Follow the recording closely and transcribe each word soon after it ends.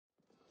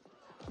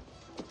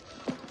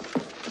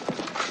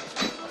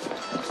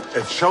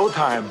It's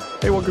showtime.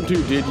 Hey, welcome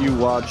to Did You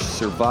Watch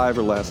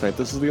Survivor Last Night?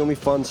 This is the only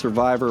fun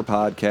Survivor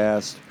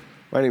podcast.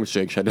 My name is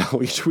Jake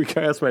Shadell. Each week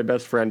I ask my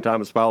best friend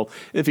Thomas Powell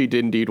if he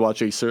did indeed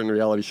watch a certain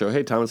reality show.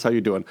 Hey, Thomas, how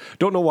you doing?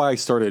 Don't know why I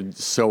started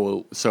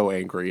so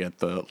angry at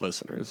the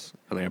listeners,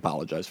 and I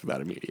apologize for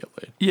that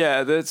immediately.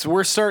 Yeah,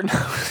 we're starting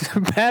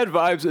bad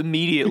vibes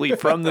immediately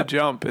from the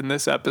jump in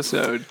this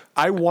episode.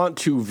 I want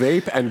to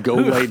vape and go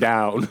lay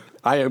down.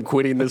 I am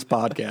quitting this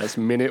podcast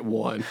minute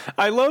one.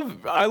 I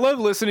love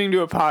listening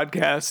to a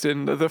podcast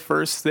and the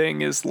first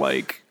thing is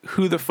like,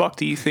 who the fuck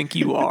do you think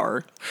you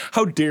are?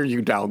 How dare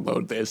you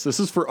download this? This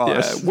is for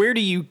us. Yeah, where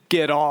do you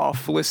get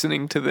off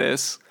listening to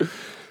this?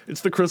 It's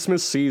the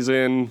Christmas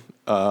season.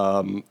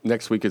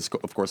 Next week is,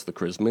 of course, the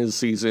Christmas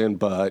season.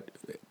 But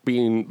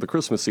being the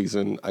Christmas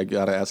season, I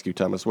got to ask you,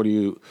 Thomas, what are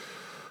you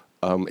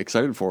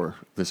excited for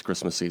this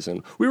Christmas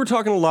season? We were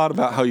talking a lot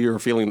about how you're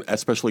feeling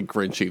especially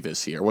grinchy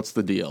this year. What's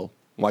the deal?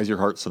 Why is your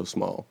heart so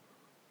small?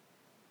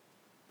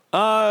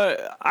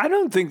 I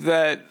don't think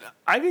that.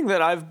 I think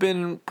that I've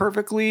been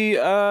perfectly.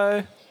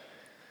 I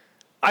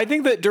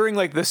think that during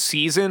like the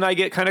season I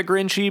get kind of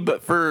grinchy,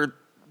 but for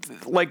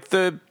like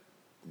the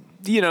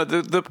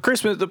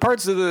Christmas, the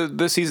parts of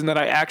the season that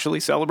I actually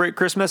celebrate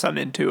Christmas, I'm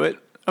into it.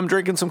 I'm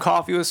drinking some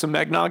coffee with some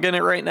eggnog in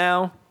it right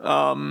now.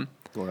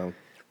 Wow.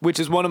 Which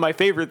is one of my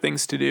favorite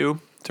things to do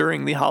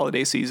during the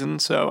holiday season.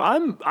 So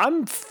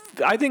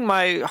I think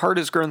my heart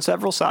has grown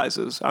several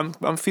sizes.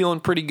 I'm feeling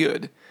pretty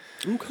good.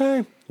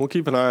 Okay. We'll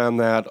keep an eye on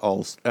that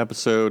all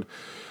episode.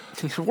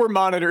 We're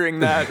monitoring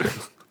that.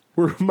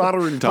 We're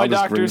monitoring Thomas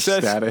Grinch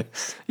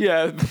status.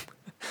 Yeah.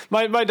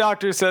 My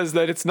doctor says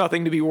that it's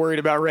nothing to be worried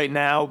about right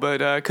now,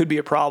 but could be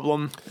a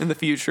problem in the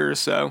future.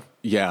 So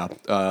yeah,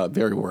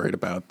 very worried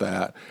about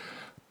that.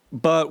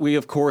 But we,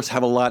 of course,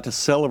 have a lot to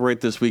celebrate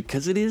this week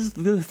because it is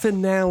the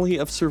finale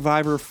of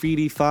Survivor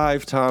Feedy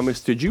 5. Thomas,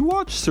 did you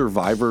watch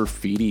Survivor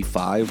Feedy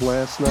 5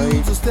 last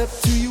night? Step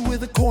to you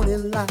with a corny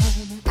line,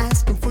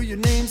 asking for your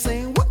name,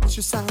 saying what's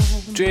your sign.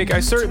 Jake, I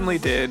certainly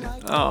did.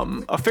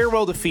 A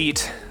farewell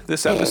defeat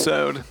this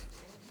episode.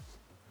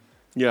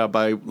 Yeah,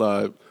 by,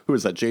 who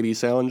is that, J.D.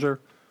 Salinger?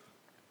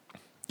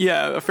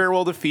 Yeah, a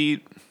farewell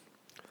defeat.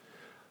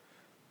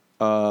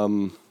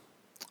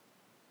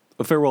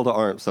 A Farewell to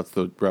Arms, that's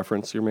the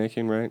reference you're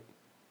making, right?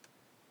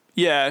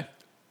 Yeah.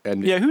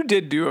 And yeah, who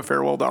did do A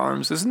Farewell to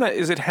Arms? Is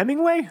it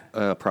Hemingway?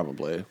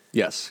 Probably.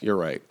 Yes, you're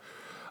right.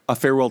 A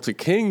Farewell to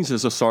Kings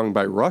is a song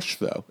by Rush,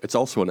 though. It's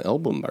also an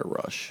album by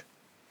Rush.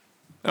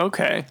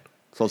 Okay.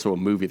 It's also a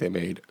movie they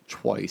made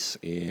twice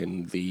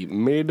in the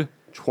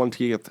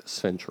mid-20th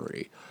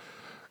century.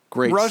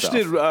 Great Rush stuff.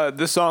 did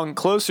the song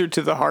Closer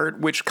to the Heart,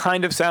 which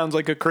kind of sounds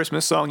like a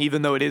Christmas song,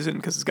 even though it isn't,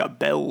 because it's got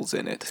bells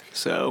in it.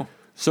 So,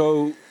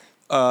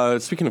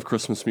 speaking of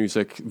Christmas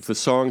music, the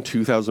song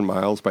 2,000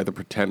 Miles by the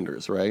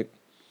Pretenders, right?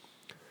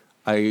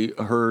 I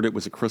heard it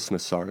was a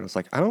Christmas song, and I was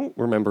like, I don't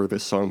remember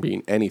this song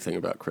being anything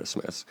about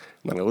Christmas.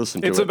 And then I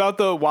listened to it. It's about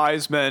the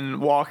wise men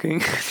walking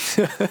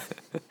to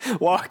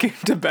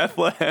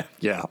Bethlehem.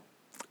 Yeah.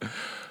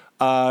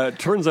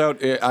 Turns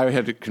out I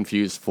had it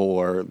confused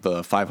for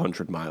the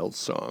 500 Miles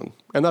song,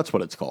 and that's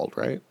what it's called,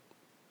 right?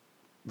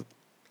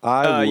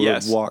 I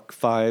would walk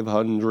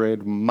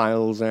 500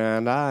 miles,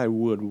 and I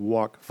would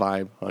walk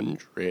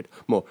 500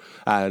 more,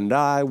 and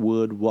I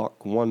would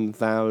walk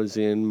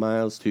 1,000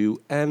 miles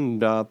to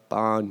end up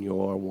on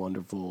your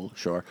wonderful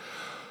shore.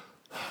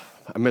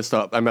 I messed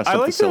up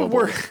the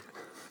syllable.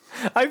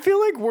 I feel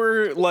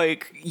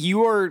like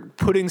you are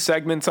putting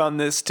segments on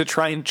this to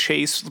try and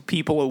chase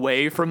people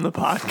away from the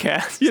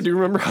podcast. Yeah, do you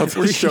remember how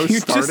the show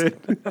started?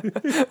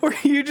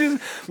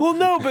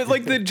 No, but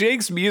like the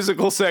Jake's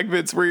musical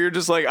segments where you're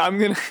just like,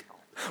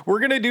 we're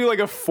going to do like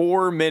a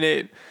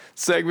 4-minute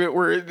segment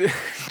where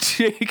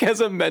Jake has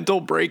a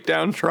mental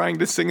breakdown trying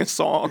to sing a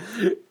song.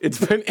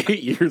 It's been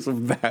 8 years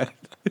of that.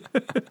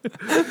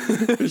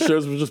 The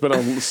show's just been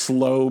a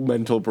slow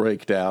mental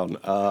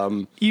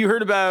breakdown. You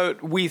heard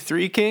about We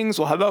Three Kings?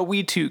 Well, how about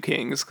We Two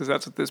Kings? Because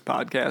that's what this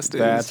podcast is.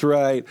 That's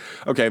right.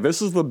 Okay,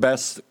 this is the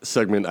best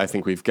segment I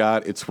think we've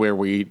got. It's where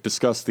we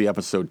discuss the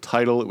episode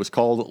title. It was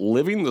called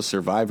Living the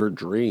Survivor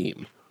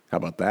Dream. How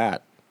about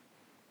that?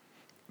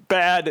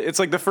 Bad. It's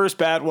like the first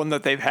bad one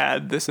that they've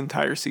had this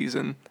entire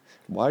season.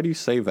 Why do you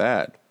say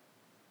that?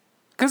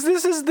 Because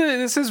this is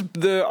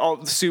the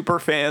super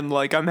fan,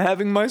 like, I'm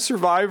having my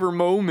Survivor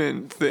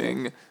moment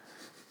thing.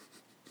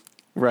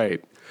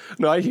 Right.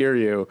 No, I hear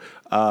you.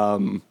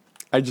 I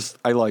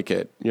like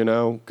it,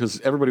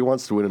 because everybody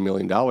wants to win $1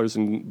 million,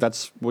 and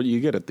that's what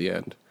you get at the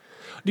end.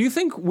 Do you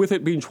think with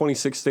it being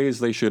 26 days,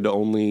 they should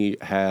only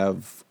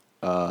have,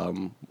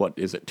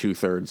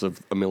 2/3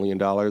 of $1 million,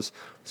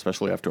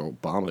 especially after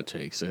Obama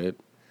takes it?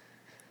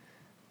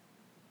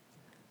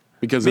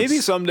 Because maybe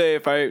someday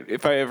if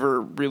I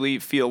ever really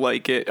feel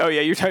like it. Oh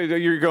yeah,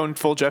 you're going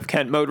full Jeff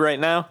Kent mode right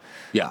now.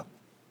 Yeah.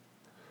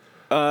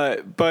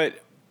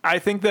 But I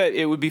think that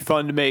it would be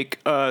fun to make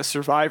a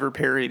Survivor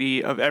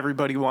parody of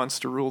Everybody Wants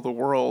to Rule the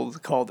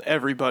World called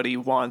Everybody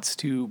Wants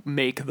to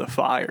Make the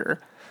Fire.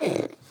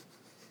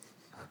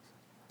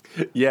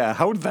 Yeah,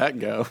 how would that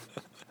go?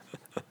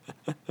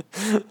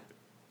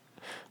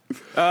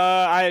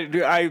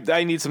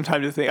 I need some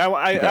time to think.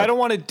 I don't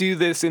want to do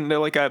this in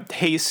like a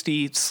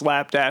hasty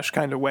slapdash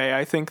kind of way.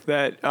 I think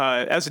that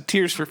as a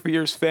Tears for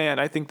Fears fan,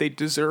 I think they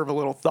deserve a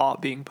little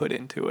thought being put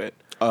into it.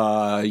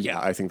 Yeah,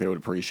 I think they would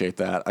appreciate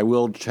that. I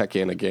will check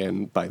in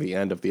again by the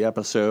end of the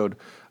episode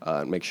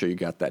and make sure you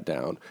got that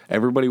down.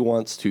 Everybody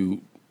wants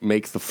to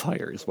make the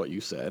fire, is what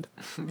you said.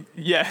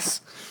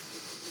 Yes.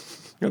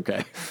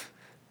 Okay.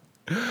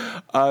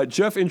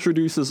 Jeff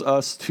introduces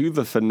us to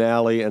the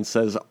finale and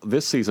says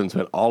this season's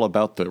been all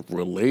about the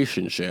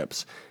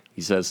relationships.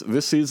 He says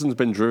this season's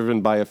been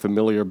driven by a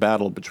familiar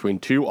battle between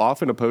two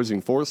often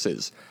opposing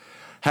forces.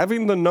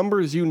 Having the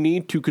numbers you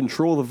need to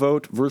control the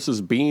vote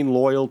versus being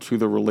loyal to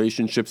the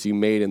relationships you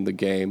made in the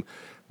game.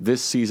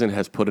 This season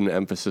has put an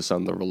emphasis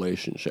on the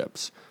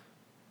relationships.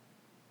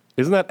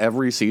 Isn't that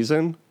every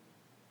season?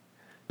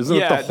 Isn't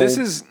it the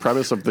whole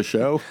premise of the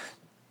show?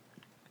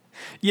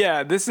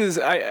 Yeah, this is...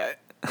 I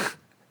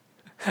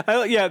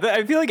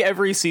feel like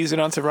every season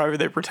on Survivor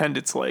they pretend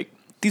it's like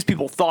these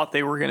people thought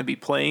they were going to be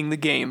playing the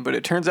game, but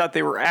it turns out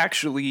they were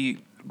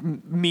actually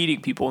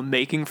meeting people and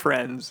making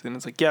friends. And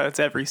it's like, yeah, that's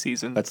every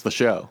season. That's the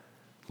show.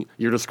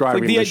 You're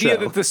describing the show. The idea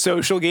that the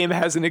social game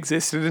hasn't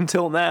existed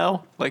until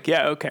now. Like,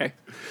 yeah, okay.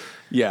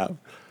 Yeah.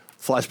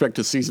 Flashback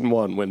to season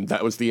 1 when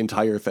that was the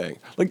entire thing.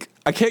 Like,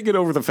 I can't get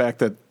over the fact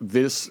that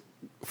this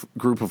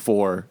group of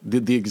 4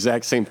 did the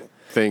exact same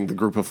thing the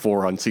group of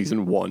 4 on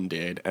season 1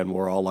 did, and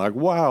we're all like,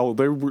 wow,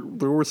 they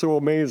were so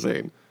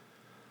amazing.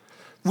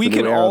 We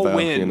can all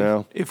win. You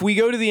know? If we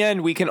go to the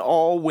end, we can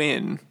all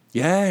win.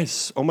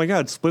 Yes. Oh my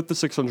God, split the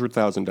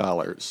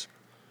 $600,000.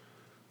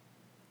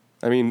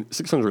 I mean,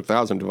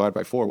 600,000 divided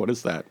by 4, what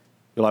is that?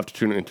 You'll have to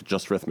tune into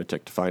Just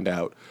Arithmetic to find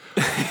out.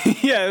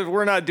 Yeah,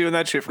 we're not doing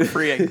that shit for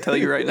free, I can tell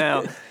you right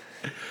now.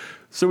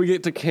 So we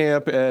get to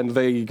camp, and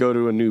they go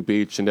to a new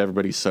beach, and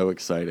everybody's so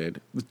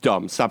excited.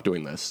 Dumb. Stop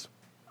doing this.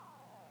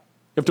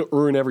 You have to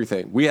earn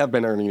everything. We have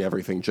been earning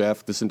everything,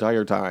 Jeff, this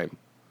entire time.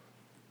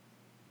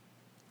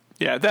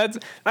 Yeah,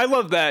 I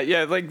love that.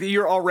 Yeah, like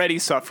you're already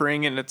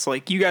suffering, and it's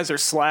like you guys are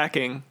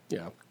slacking.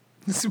 Yeah.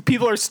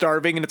 People are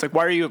starving, and it's like,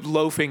 why are you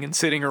loafing and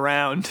sitting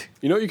around?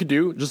 You know what you could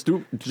do? Just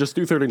do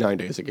 39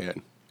 days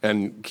again,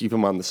 and keep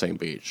them on the same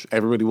beach.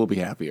 Everybody will be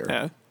happier.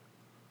 Yeah.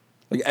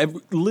 Like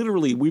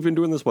literally, we've been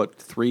doing this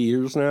 3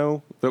 years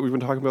now that we've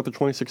been talking about the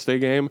 26-day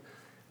game,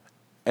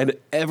 and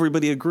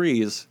everybody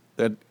agrees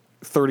that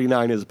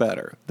 39 is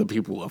better. The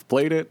people who have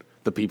played it,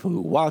 the people who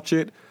watch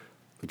it.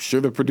 I'm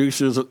sure the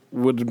producers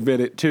would admit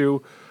it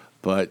too,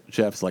 but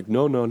Jeff's like,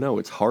 no,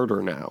 it's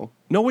harder now.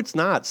 No, it's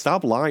not.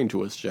 Stop lying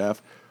to us,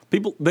 Jeff.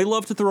 People, they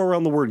love to throw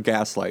around the word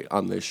gaslight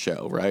on this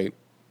show, right?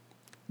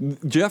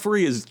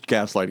 Jeffrey is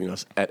gaslighting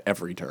us at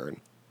every turn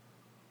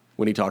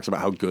when he talks about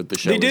how good the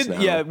show is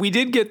now. Yeah, we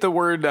did get the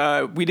word,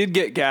 we did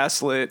get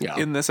gaslit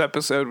in this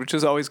episode, which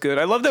is always good.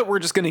 I love that we're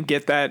just going to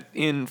get that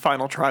in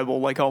Final Tribal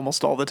like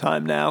almost all the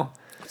time now.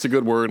 It's a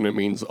good word, and it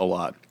means a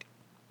lot.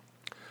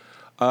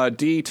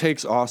 Dee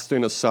takes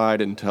Austin aside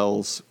and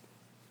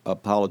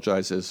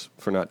apologizes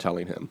for not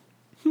telling him.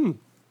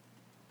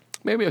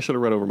 Maybe I should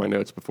have read over my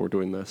notes before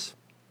doing this.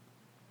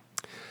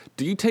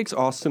 Dee takes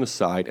Austin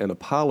aside and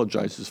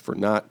apologizes for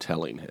not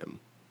telling him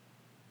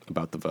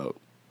about the vote.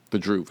 The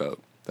Drew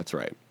vote. That's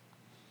right.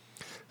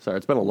 Sorry,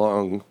 it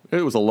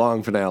was a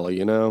long finale,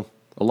 you know?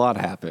 A lot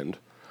happened.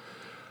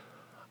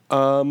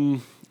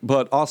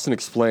 But Austin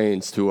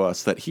explains to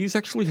us that he's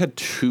actually had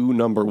 2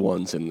 number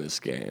 1s in this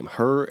game.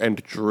 Her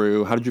and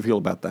Drew. How did you feel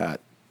about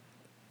that?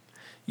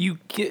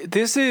 It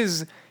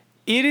is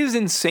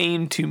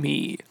insane to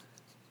me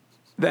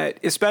that,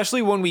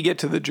 especially when we get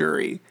to the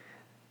jury,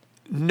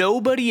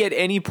 nobody at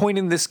any point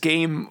in this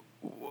game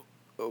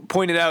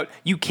pointed out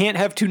you can't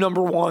have 2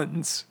 number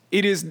 1s.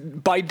 It is,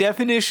 by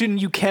definition,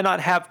 you cannot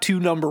have 2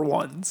 number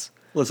 1s.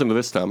 Listen to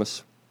this,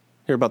 Thomas.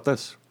 Hear about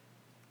this.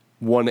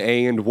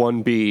 1A and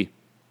 1B.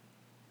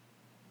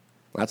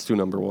 That's 2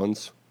 number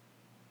 1s.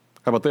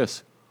 How about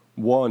this?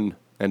 1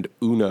 and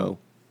Uno.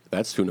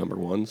 That's 2 number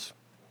 1s.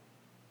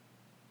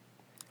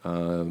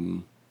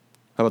 How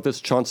about this?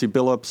 Chauncey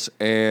Billups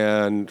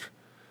and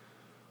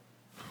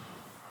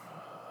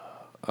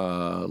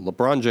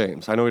LeBron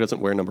James. I know he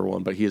doesn't wear number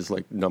 1, but he is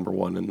like number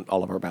 1 in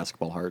all of our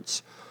basketball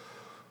hearts.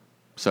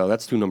 So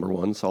that's 2 number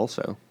 1s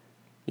also.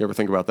 You ever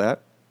think about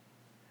that?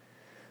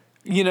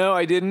 You know,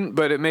 I didn't,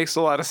 but it makes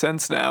a lot of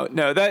sense now.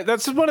 No,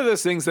 that's just one of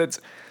those things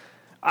that's...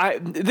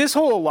 this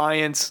whole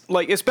alliance,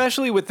 like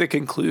especially with the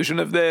conclusion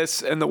of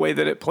this and the way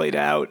that it played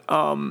out,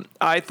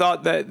 I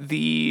thought that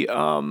the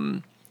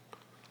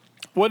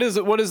what is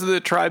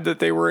the tribe that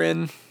they were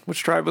in?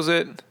 Which tribe was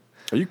it?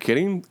 Are you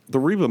kidding? The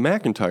Reba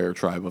McEntire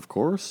tribe, of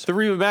course. The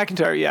Reba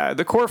McEntire, yeah.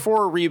 The Core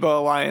 4 Reba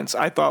alliance,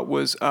 I thought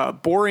was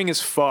boring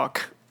as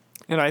fuck,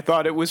 and I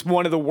thought it was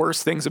one of the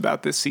worst things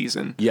about this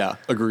season. Yeah,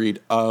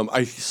 agreed.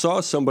 I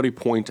saw somebody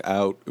point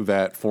out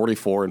that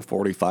 44 and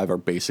 45 are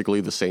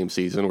basically the same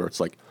season, where it's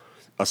like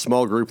a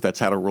small group that's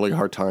had a really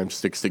hard time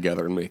sticks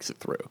together and makes it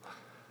through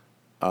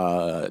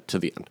to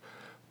the end.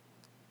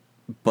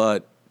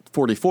 But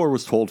 44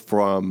 was told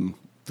from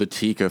the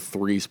Tika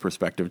 3's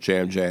perspective,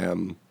 Jam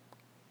Jam,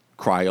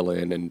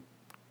 Kryolan, and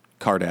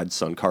Cardad's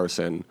son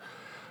Carson.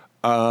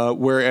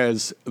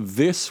 Whereas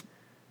this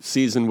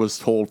season was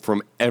told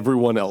from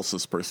everyone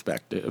else's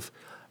perspective.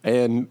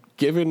 And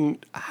given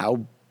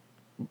how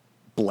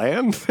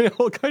bland they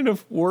all kind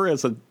of were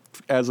as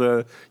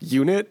a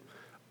unit,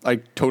 I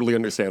totally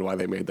understand why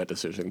they made that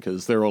decision,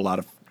 because there were a lot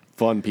of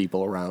fun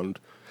people around.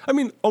 I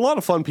mean, a lot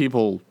of fun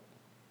people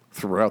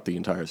throughout the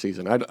entire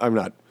season. I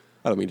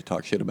don't mean to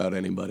talk shit about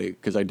anybody,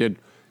 because I did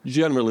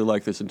generally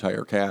like this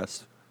entire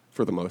cast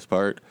for the most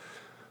part.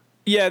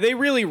 Yeah, they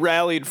really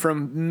rallied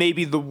from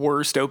maybe the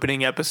worst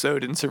opening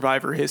episode in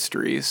Survivor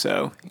history,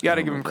 so you got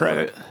to give them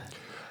credit.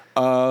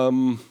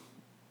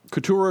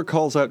 Katurah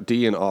calls out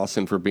Dee and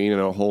Austin for being in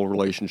a whole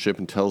relationship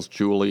and tells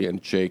Julie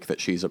and Jake that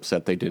she's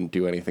upset they didn't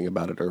do anything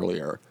about it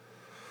earlier.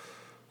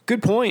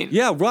 Good point.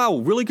 Yeah, wow,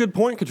 really good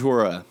point,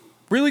 Katurah.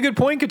 Really good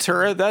point,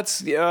 Katurah.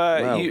 That's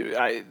Wow.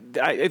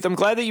 I'm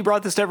glad that you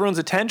brought this to everyone's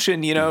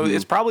attention. You know,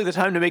 it's probably the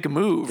time to make a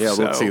move. Yeah,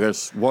 let's see.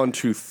 There's 1,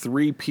 2,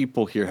 3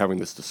 people here having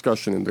this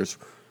discussion, and there's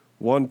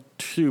 1,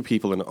 2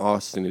 people in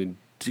Austin and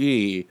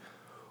Dee.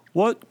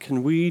 What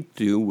can we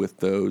do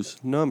with those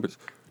numbers?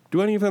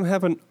 Do any of them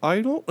have an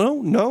idol?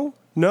 Oh,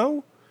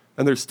 no.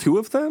 And there's 2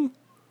 of them?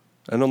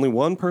 And only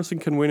 1 person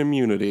can win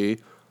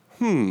immunity.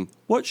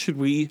 What should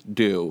we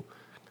do?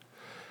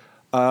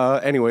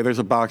 Anyway, there's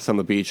a box on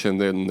the beach, and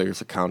then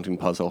there's a counting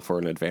puzzle for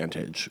an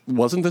advantage.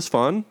 Wasn't this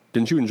fun?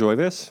 Didn't you enjoy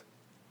this?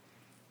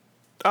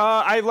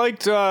 I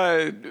liked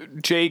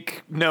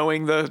Jake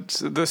knowing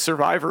the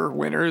Survivor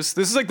winners.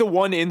 This is like the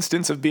one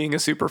instance of being a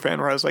super fan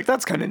where I was like,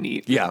 that's kind of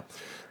neat. Yeah.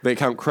 They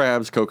count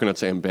crabs,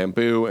 coconuts, and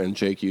bamboo, and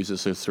Jake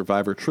uses his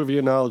Survivor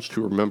trivia knowledge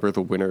to remember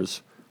the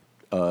winners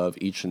of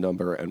each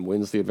number and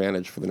wins the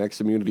advantage for the next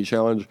immunity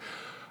challenge.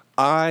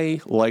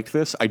 I like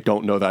this. I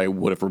don't know that I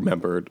would have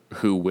remembered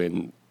who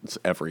wins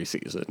every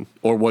season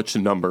or which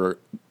number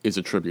is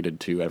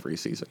attributed to every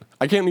season.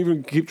 I can't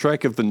even keep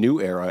track of the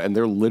new era, and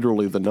they're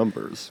literally the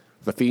numbers.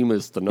 The theme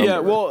is the number. Yeah,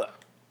 well,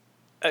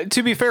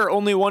 to be fair,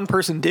 only 1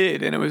 person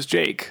did, and it was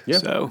Jake. Yeah.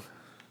 So.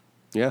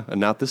 Yeah, and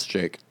not this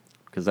Jake,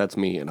 because that's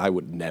me, and I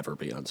would never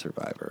be on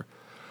Survivor.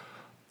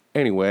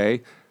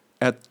 Anyway,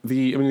 at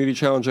the immunity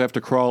challenge, I have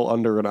to crawl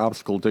under an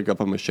obstacle, dig up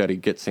a machete,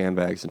 get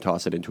sandbags, and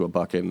toss it into a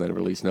bucket, and then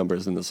release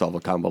numbers, and then solve a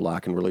combo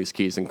lock, and release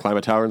keys, and climb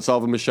a tower, and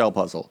solve a Michelle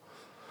puzzle.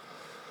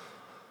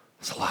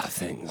 It's a lot of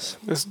things.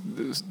 This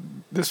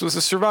was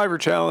a Survivor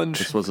challenge.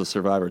 This was a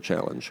Survivor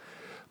challenge.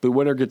 The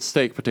winner gets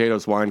steak,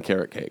 potatoes, wine,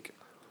 carrot cake.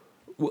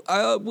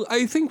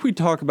 I think we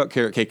talk about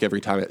carrot cake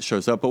every time it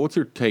shows up, but what's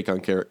your take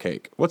on carrot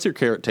cake? What's your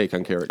take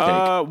on carrot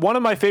cake? One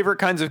of my favorite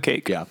kinds of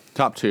cake. Yeah,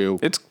 top 2.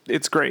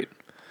 It's great.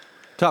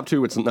 Top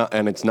 2, it's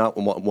not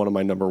one of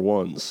my number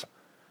 1s.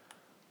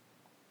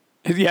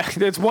 Yeah,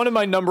 it's one of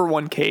my number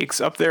 1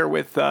 cakes, up there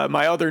with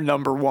my other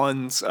number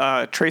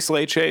 1s, Tres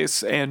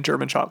Leches and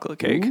German chocolate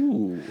cake.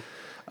 Ooh,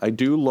 I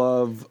do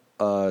love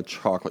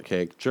chocolate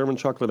cake. German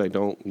chocolate I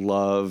don't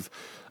love.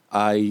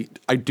 I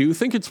do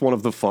think it's one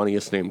of the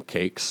funniest named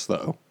cakes,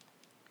 though.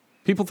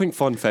 People think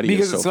funfetti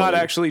because is so it's not funny.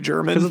 Actually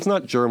German. Because it's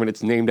not German.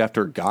 It's named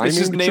after a guy. It's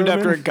just named German.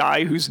 after a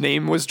guy whose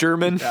name was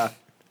German. Yeah.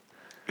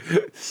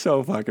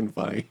 So fucking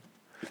funny.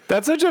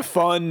 That's such a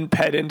fun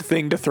pedant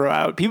thing to throw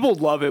out. People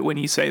love it when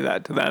you say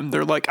that to them.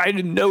 They're like, I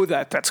didn't know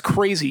that. That's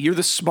crazy. You're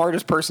the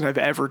smartest person I've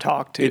ever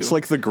talked to. It's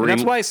like the And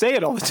that's why I say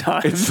it all the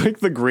time. It's like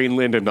the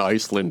Greenland and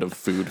Iceland of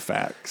food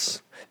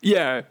facts.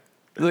 Yeah.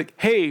 Like,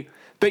 hey,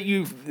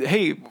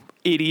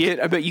 idiot,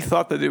 I bet you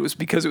thought that it was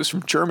because it was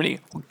from Germany.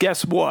 Well,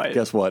 guess what?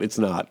 Guess what? It's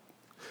not.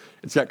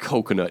 It's got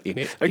coconut in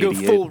it. I go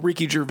full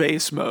Ricky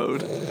Gervais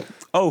mode.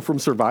 Oh, from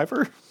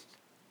Survivor?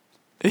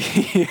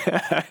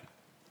 Yeah.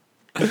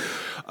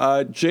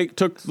 Jake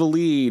took the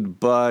lead,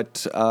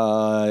 but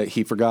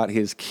he forgot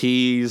his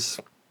keys.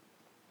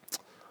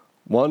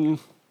 1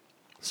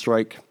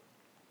 strike.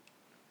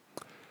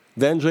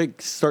 Then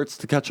Jake starts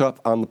to catch up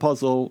on the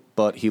puzzle,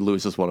 but he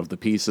loses one of the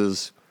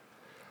pieces.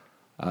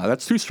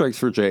 That's 2 strikes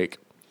for Jake.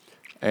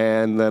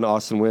 And then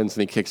Austin wins,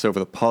 and he kicks over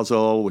the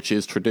puzzle, which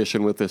is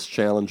tradition with this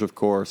challenge, of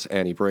course,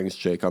 and he brings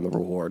Jake on the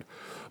reward.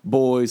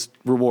 Boys,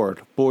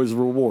 reward. Boys,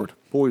 reward.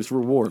 Boys,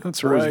 reward.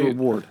 That's boys, right.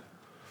 Reward.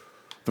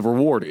 The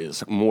reward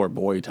is more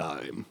boy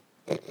time.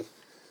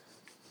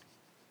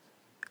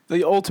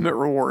 The ultimate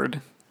reward,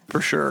 for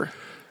sure.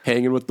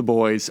 Hanging with the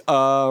boys.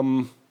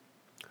 The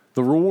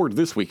reward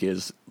this week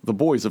is the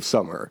boys of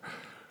summer.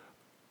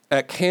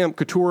 At camp,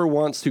 Katurah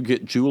wants to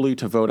get Julie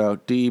to vote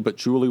out Dee, but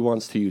Julie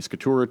wants to use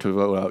Katurah to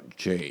vote out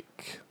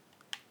Jake.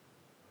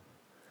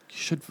 You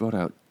should vote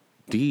out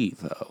Dee,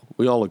 though.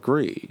 We all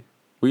agree.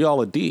 We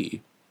all a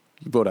D.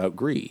 You vote out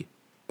Gree.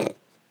 That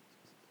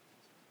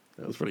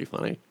was pretty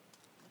funny.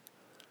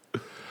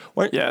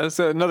 Yeah, it's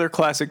another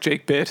classic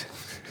Jake bit.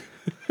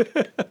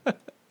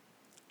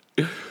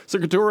 So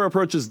Katurah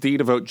approaches Dee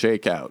to vote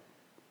Jake out.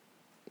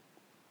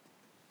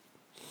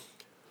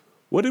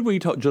 What did we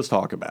just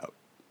talk about?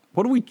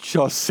 What did we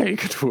just say,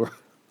 Katurah?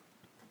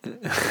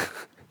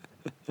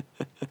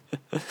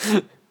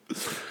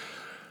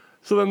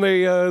 So then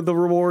the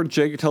reward,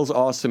 Jake tells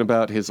Austin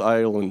about his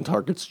idol and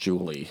targets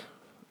Julie.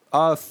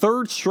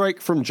 Third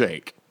strike from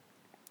Jake.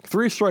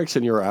 3 strikes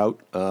and you're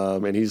out.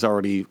 And he's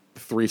already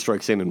 3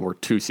 strikes in, and we're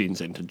 2 scenes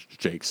into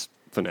Jake's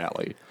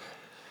finale.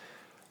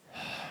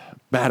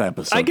 Bad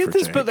episode. I get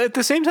this, Jake. but at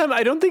the same time,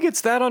 I don't think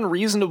it's that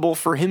unreasonable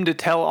for him to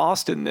tell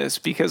Austin this,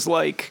 because,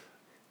 like,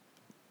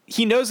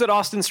 he knows that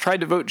Austin's tried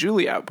to vote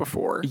Julie out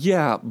before.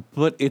 Yeah,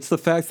 but it's the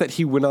fact that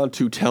he went on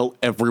to tell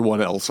everyone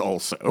else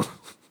also.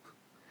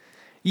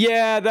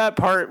 Yeah, that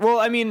part. Well,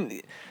 I mean,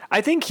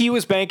 I think he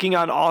was banking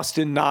on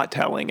Austin not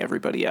telling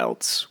everybody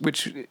else,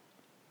 which,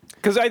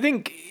 because I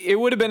think it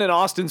would have been in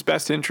Austin's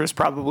best interest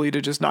probably to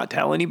just not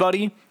tell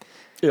anybody.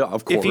 Yeah,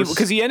 of course.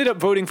 Because he ended up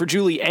voting for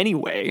Julie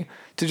anyway,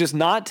 to just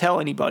not tell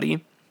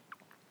anybody,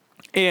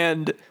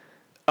 and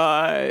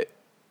then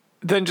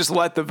just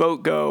let the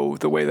vote go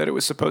the way that it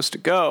was supposed to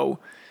go.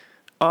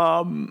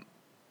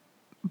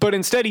 But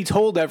instead he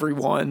told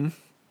everyone,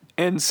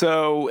 and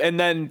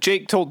then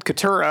Jake told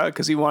Katurah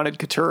because he wanted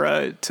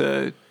Katurah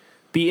to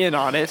be in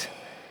on it.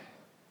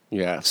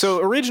 Yes.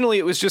 So originally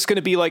it was just going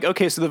to be like,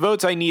 okay, so the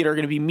votes I need are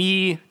going to be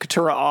me,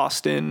 Katurah,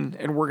 Austin,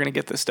 and we're going to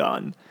get this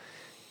done.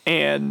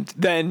 And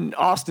then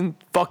Austin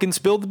fucking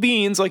spilled the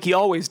beans like he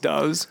always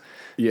does.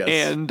 Yes.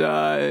 And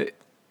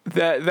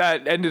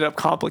that ended up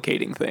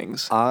complicating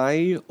things.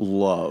 I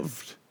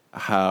loved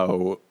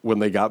how when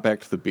they got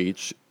back to the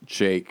beach,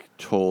 Jake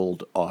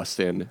told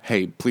Austin,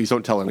 hey, please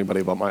don't tell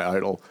anybody about my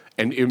idol.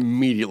 And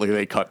immediately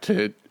they cut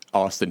to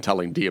Austin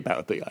telling Dee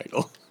about the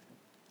idol.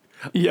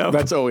 Yeah,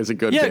 that's always a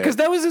good. Yeah, because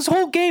that was his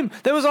whole game.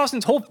 That was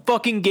Austin's whole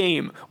fucking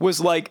game. Was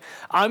like,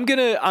 I'm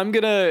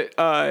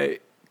gonna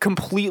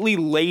completely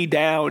lay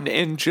down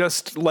and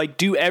just like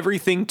do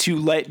everything to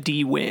let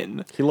Dee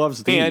win. He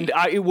loves Dee, and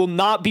it will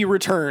not be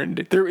returned.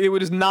 It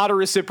is not a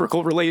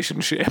reciprocal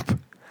relationship.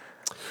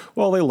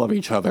 Well, they love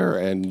each other,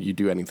 and you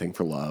do anything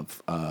for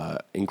love,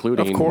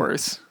 including, of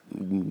course,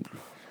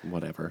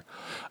 whatever.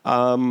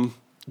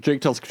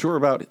 Jake tells Katurah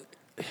about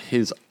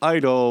his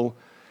idol,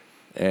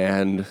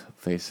 and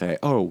they say,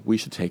 "Oh, we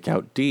should take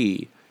out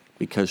Dee."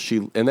 Because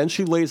and then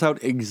she lays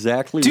out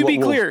exactly. To be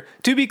clear,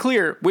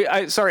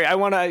 I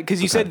want to,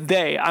 because you said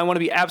they. I want to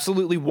be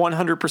absolutely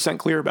 100%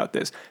 clear about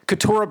this.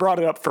 Katurah brought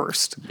it up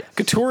first. Yes.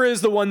 Katurah is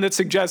the one that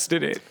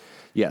suggested it.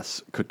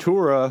 Yes,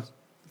 Katurah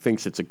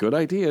thinks it's a good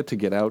idea to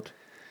get out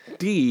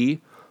Dee,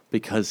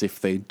 because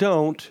if they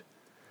don't,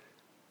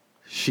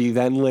 she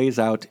then lays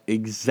out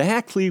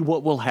exactly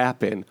what will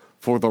happen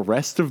for the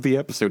rest of the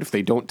episode if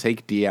they don't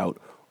take Dee out.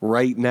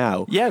 Right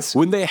now. Yes.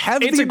 When they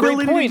have it's the a great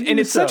ability point, to do and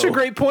it's so. such a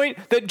great point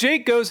that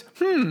Jake goes,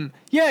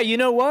 yeah, you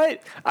know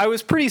what? I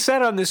was pretty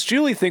set on this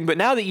Julie thing, but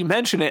now that you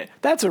mention it,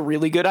 that's a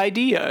really good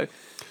idea.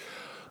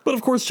 But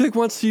of course, Jake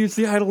wants to use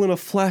the idol in a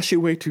flashy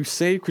way to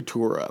save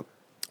Katurah,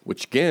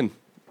 which again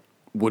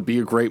would be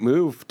a great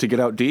move to get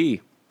out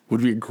Dee.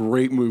 Would be a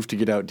great move to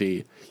get out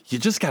Dee. You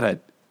just gotta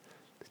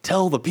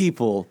tell the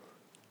people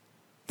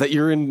that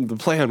you're in the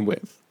plan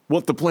with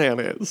what the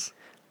plan is.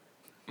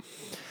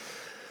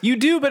 You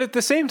do, but at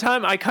the same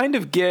time, I kind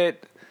of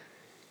get...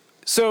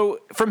 So,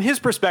 from his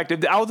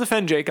perspective, I'll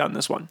defend Jake on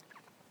this one.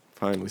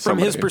 Finally, from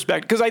his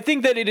perspective. Because I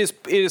think that it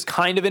is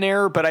kind of an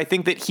error, but I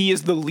think that he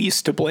is the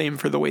least to blame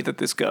for the way that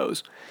this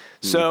goes.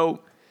 So,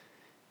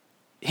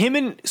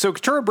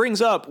 Katurah brings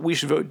up, we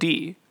should vote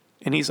Dee.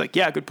 And he's like,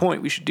 yeah, good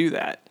point, we should do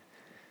that.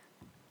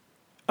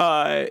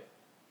 And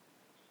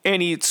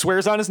he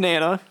swears on his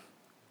Nana.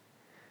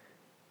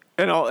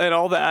 And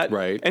all that.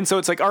 Right. And so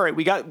it's like, all right,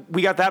 we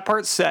got that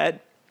part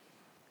set.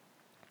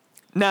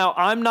 Now,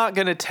 I'm not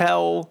going to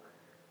tell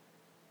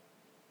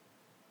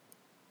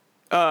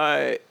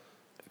Katurah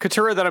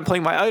that I'm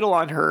playing my idol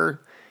on her.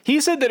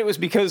 He said that it was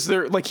because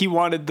he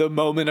wanted the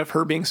moment of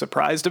her being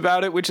surprised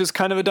about it, which is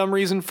kind of a dumb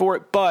reason for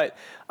it. But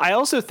I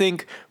also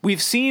think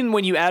we've seen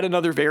when you add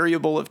another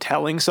variable of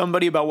telling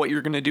somebody about what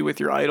you're going to do with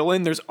your idol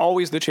in, there's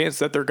always the chance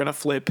that they're going to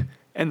flip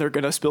and they're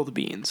going to spill the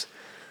beans.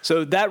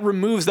 So that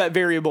removes that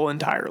variable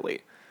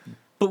entirely.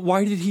 But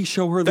why did he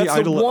show her the idol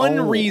at all? That's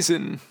the one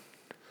reason.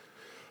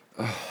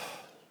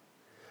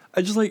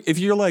 I just if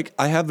you're like,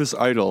 I have this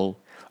idol.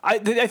 I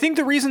think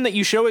the reason that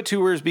you show it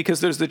to her is because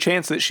there's the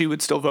chance that she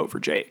would still vote for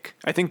Jake.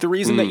 I think the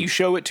reason that you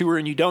show it to her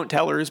and you don't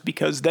tell her is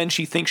because then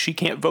she thinks she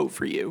can't vote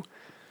for you.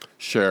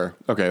 Sure.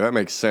 Okay, that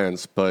makes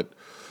sense. But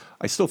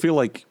I still feel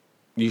like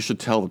you should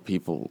tell the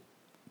people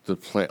the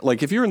plan.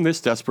 Like, if you're in this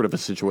desperate of a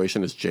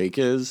situation as Jake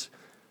is,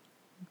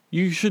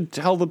 you should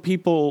tell the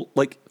people,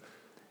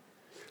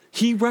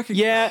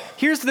 Yeah,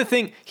 here's the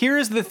thing. Here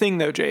is the thing,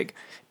 though, Jake.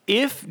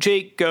 If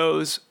Jake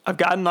goes, I've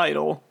got an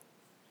idol,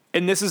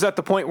 and this is at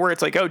the point where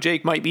it's like, oh,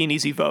 Jake might be an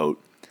easy vote.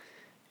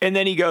 And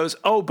then he goes,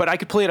 oh, but I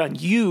could play it on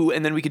you,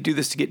 and then we could do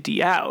this to get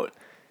Dee out.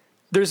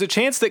 There's a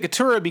chance that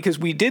Katurah, because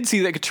we did see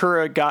that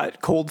Katurah got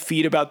cold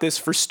feet about this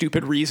for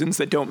stupid reasons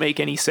that don't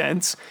make any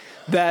sense,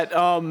 that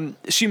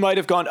she might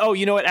have gone, oh,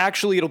 you know what,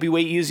 actually it'll be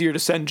way easier to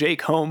send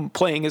Jake home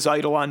playing his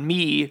idol on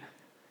me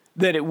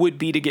than it would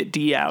be to get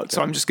Dee out,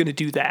 so I'm just going to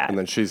do that. And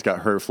then she's got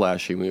her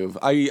flashy move.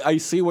 I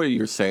see what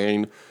you're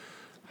saying.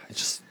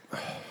 It's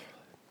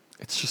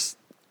just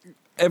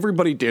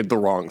everybody did the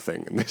wrong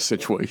thing in this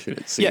situation,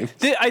 it seems.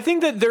 Yeah, I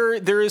think that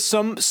there is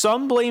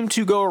some blame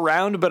to go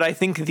around, but I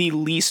think the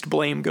least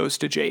blame goes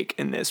to Jake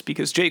in this,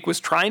 because Jake was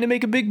trying to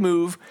make a big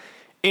move,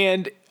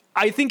 and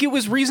I think it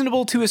was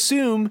reasonable to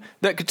assume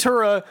that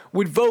Katurah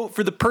would vote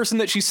for the person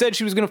that she said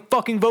she was going to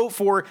fucking vote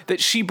for that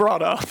she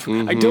brought up.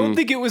 Mm-hmm. I don't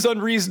think it was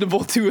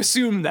unreasonable to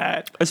assume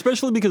that.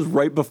 Especially because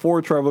right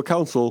before Tribal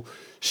Council,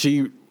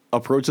 she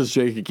approaches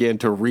Jake again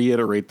to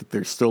reiterate that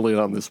they're still in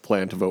on this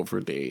plan to vote for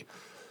D.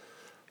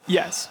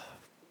 Yes.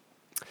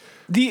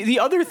 The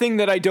other thing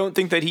that I don't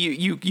think that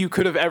you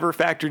could have ever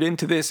factored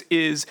into this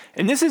is,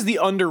 and this is the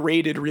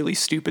underrated, really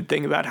stupid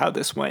thing about how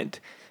this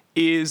went,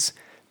 is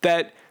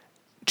that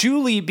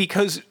Julie,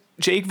 because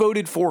Jake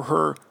voted for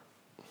her,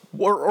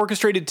 or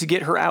orchestrated to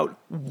get her out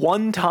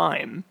one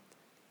time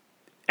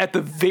at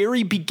the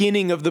very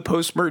beginning of the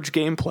post-merge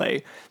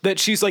gameplay, that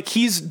she's like,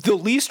 he's the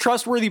least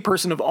trustworthy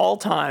person of all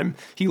time.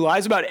 He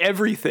lies about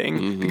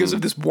everything because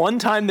of this one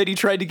time that he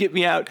tried to get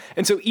me out.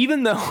 And so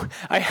even though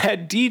I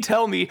had Dee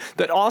tell me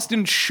that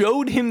Austin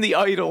showed him the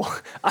idol,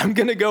 I'm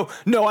going to go,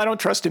 no, I don't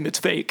trust him. It's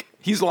fake.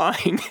 He's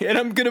lying. And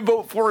I'm going to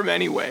vote for him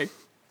anyway.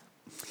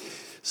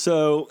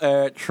 So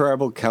at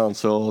Tribal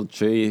Council,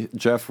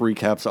 Jeff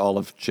recaps all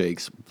of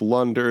Jake's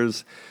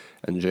blunders,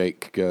 and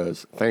Jake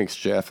goes, "Thanks,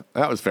 Jeff.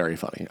 That was very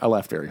funny. I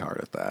laughed very hard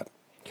at that."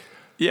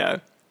 Yeah.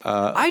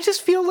 I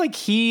just feel like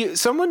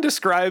someone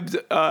described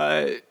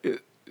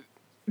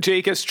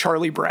Jake as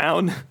Charlie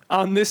Brown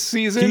on this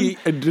season.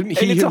 Didn't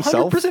he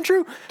himself 100%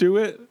 true. Do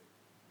it?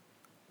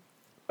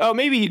 Oh,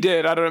 maybe he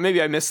did. I don't know.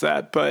 Maybe I missed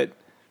that, but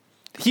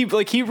he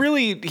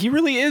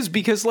really is,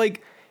 because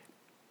like,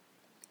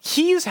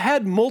 he's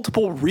had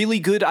multiple really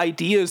good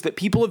ideas that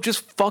people have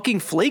just fucking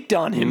flaked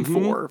on him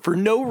for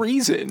no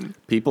reason.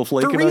 People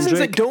flaking on Jake? For reasons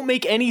that don't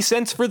make any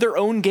sense for their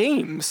own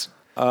games.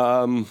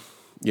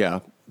 Yeah.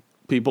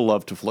 People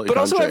love to flake on Jake.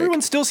 But also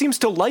everyone still seems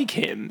to like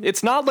him.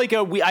 It's not like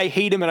I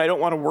hate him and I don't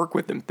want to work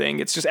with him thing.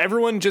 It's just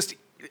everyone just,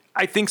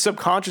 I think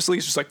subconsciously,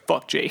 is just like,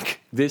 fuck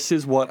Jake. This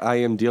is what I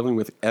am dealing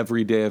with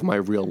every day of my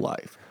real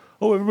life.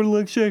 Oh, everybody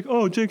likes Jake.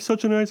 Oh, Jake's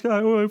such a nice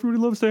guy. Oh,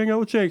 everybody loves staying out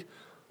with Jake.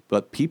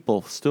 But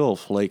people still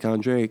flake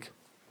on Jake.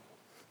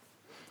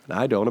 And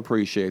I don't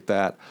appreciate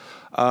that.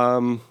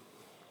 I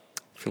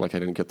feel like I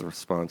didn't get the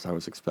response I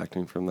was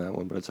expecting from that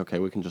one, but it's okay.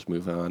 We can just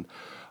move on.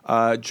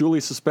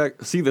 Julie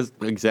see this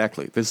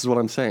exactly. This is what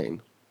I'm saying.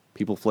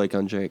 People flake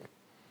on Jake.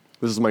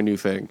 This is my new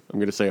thing. I'm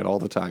going to say it all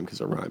the time because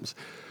it rhymes.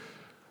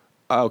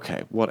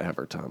 Okay,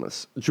 whatever,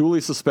 Thomas.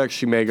 Julie suspects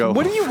she may go...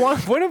 What do you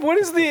want? What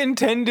is the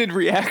intended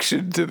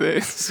reaction to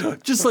this?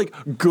 Just like,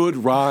 good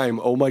rhyme.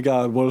 Oh my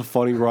God, what a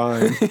funny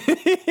rhyme.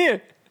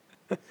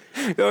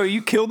 Oh,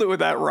 you killed it with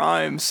that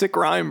rhyme. Sick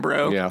rhyme,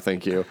 bro. Yeah,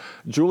 thank you.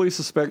 Julie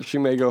suspects she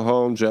may go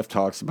home. Jeff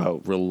talks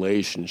about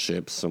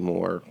relationships some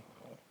more.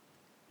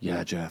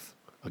 Yeah, Jeff.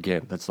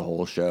 Again, that's the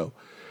whole show.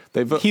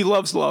 He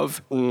loves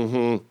love.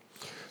 Mm-hmm.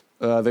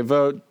 They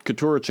vote.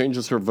 Katurah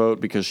changes her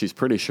vote because she's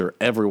pretty sure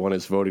everyone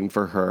is voting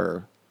for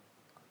her.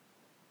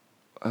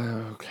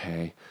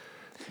 Okay.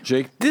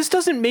 Jake. This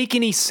doesn't make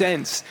any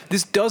sense.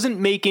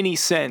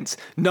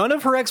 None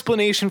of her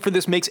explanation for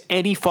this makes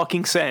any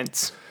fucking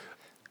sense.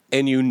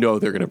 And you know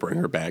they're going to bring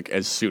her back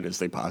as soon as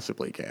they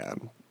possibly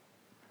can.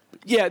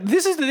 Yeah,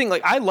 this is the thing.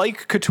 Like, I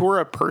like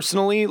Katurah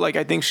personally. Like,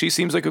 I think she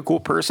seems like a cool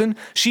person.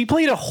 She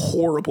played a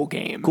horrible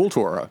game. Cool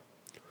Torah.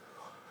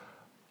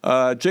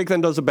 Jake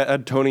then does a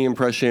bad Tony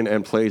impression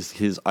and plays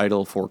his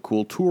idol for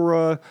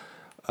Kultura.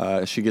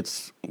 She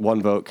gets one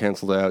vote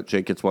canceled out.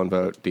 Jake gets one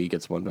vote. Dee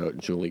gets one vote.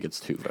 And Julie gets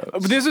 2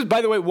 votes. This is,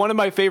 by the way, one of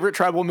my favorite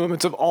tribal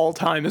moments of all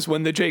time is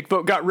when the Jake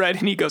vote got read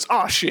and he goes,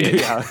 "Oh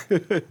shit." Yeah.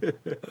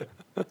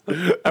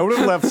 I would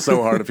have laughed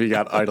so hard if he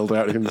got idled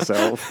out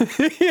himself.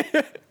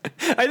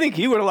 I think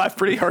he would have laughed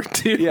pretty hard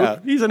too. Yeah,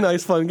 he's a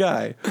nice, fun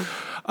guy.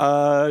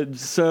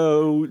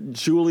 So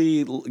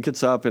Julie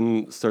gets up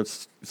and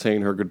starts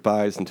saying her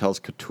goodbyes and tells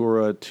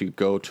Katurah to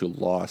go to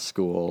law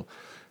school,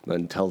 and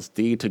then tells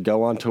Dee to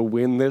go on to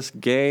win this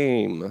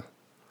game.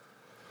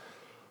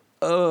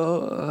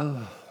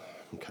 Okay.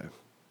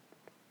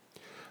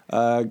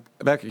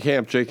 Back at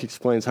camp, Jake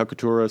explains how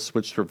Katurah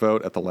switched her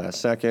vote at the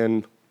last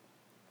second.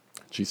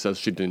 She says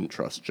she didn't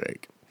trust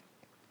Jake.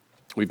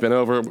 We've been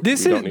over.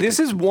 This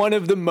is one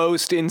of the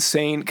most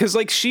insane, because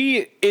like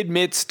she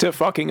admits to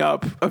fucking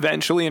up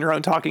eventually in her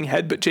own talking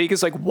head, but Jake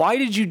is like, "Why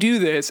did you do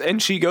this?" And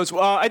she goes,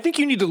 "Well, I think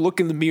you need to look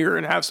in the mirror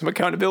and have some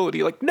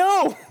accountability." Like,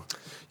 no.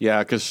 Yeah,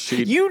 because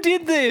you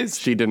did this.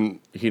 He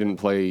didn't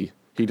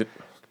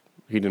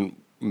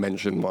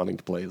mention wanting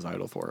to play his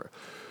idol for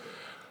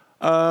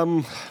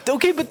her.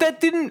 Okay, but that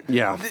didn't.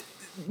 Yeah.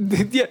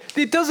 Yeah,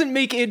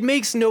 it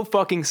makes no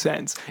fucking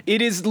sense. It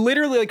is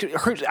literally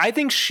like I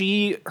think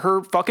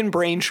her fucking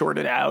brain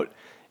shorted out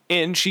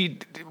and she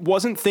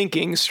wasn't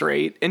thinking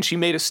straight and she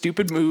made a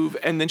stupid move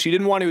and then she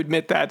didn't want to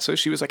admit that. So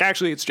she was like,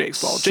 actually, it's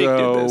Jake's fault. Jake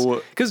did this.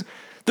 Because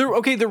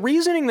the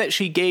reasoning that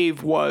she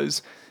gave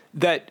was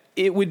that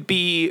it would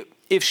be,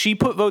 if she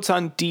put votes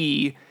on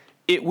D,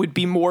 it would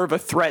be more of a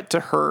threat to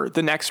her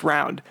the next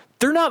round.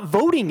 They're not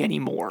voting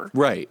anymore.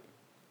 Right.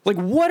 Like,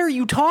 what are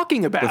you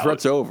talking about? The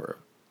threat's over.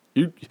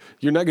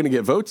 You're not going to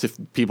get votes if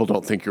people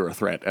don't think you're a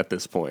threat at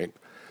this point.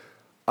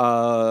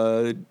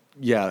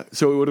 Yeah,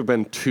 so it would have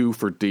been 2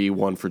 for D,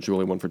 1 for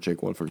Julie, 1 for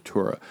Jake, 1 for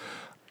Katurah.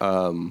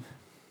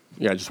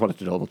 Yeah, I just wanted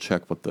to double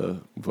check what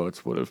the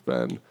votes would have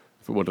been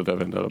if it would have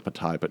ended up a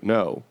tie, but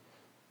no.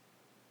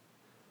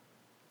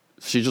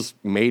 She just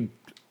made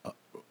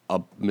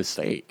a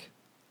mistake.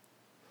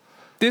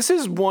 This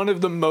is one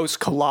of the most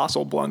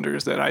colossal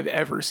blunders that I've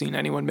ever seen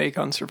anyone make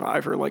on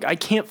Survivor. Like, I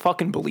can't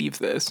fucking believe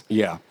this.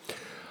 Yeah.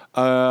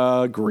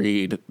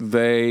 Agreed.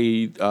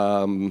 They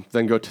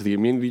then go to the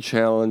immunity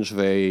challenge.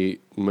 They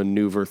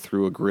maneuver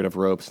through a grid of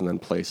ropes and then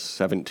place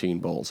 17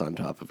 bowls on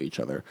top of each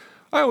other.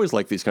 I always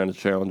like these kind of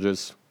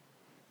challenges.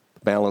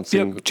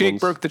 Balancing. Yep, Jake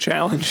broke the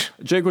challenge.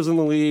 Jake was in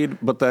the lead,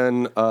 but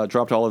then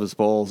dropped all of his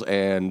bowls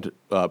and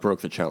broke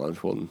the challenge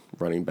when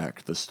running back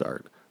to the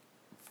start.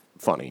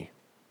 Funny.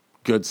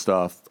 Good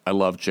stuff. I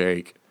love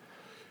Jake.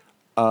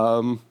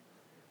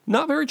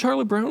 Not very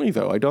Charlie Brownie,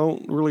 though. I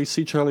don't really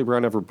see Charlie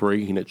Brown ever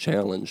breaking a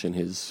challenge in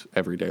his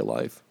everyday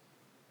life.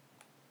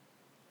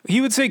 He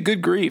would say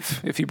good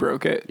grief if he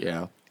broke it.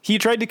 Yeah. He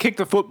tried to kick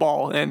the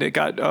football, and it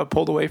got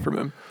pulled away from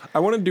him. I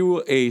want to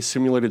do a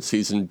simulated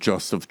season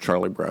just of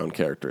Charlie Brown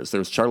characters. There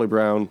was Charlie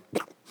Brown.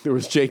 There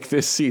was Jake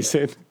this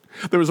season.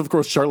 There was, of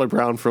course, Charlie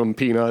Brown from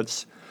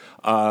Peanuts.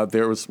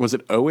 There was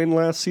it Owen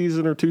last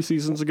season or 2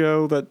 seasons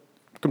ago that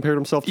compared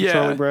himself to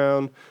Charlie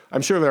Brown?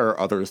 I'm sure there are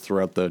others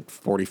throughout the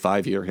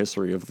 45-year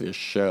history of this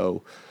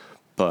show,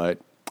 but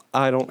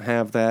I don't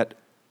have that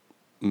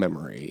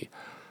memory.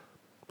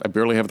 I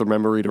barely have the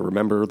memory to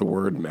remember the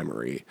word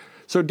memory.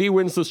 So Dee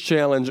wins this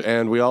challenge,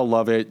 and we all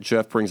love it.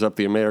 Jeff brings up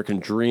the American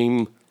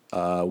Dream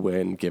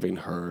when giving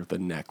her the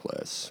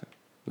necklace.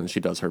 And she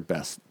does her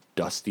best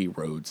Dusty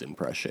Rhodes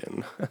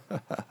impression.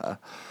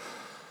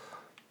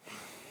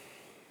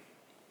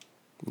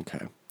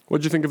 Okay.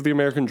 What'd you think of the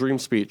American Dream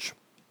speech?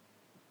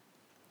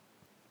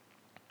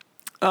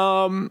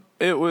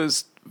 It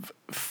was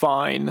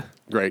fine.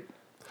 Great.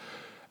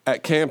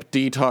 At camp,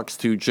 Dee talks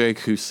to Jake,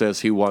 who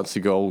says he wants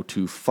to go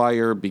to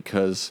fire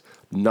because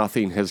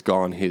nothing has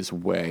gone his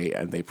way,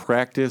 and they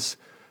practice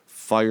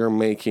fire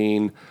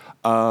making.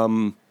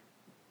 How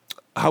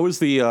is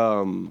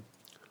the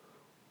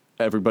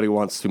Everybody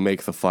Wants to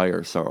Make the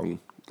Fire song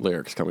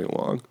lyrics coming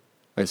along?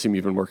 I assume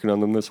you've been working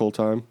on them this whole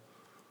time?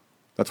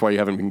 That's why you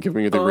haven't been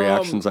giving me the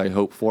reactions I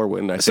hope for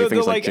when I say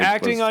things like... So the,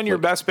 acting on your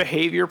best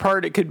behavior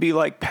part, it could be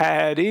like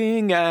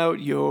padding out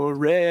your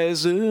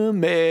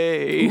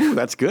resume. Ooh,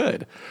 that's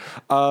good.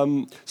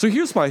 So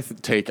here's my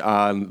take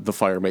on the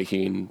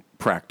fire-making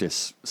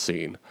practice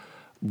scene.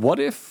 What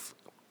if,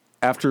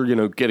 after,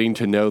 getting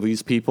to know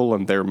these people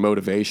and their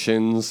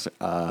motivations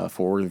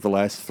for the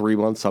last 3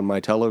 months on my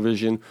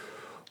television,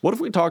 what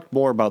if we talked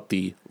more about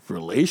the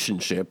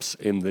relationships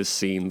in this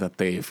scene that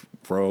they've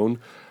grown,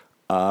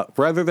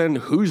 rather than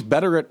who's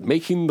better at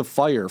making the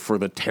fire for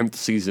the 10th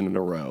season in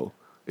a row?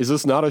 Is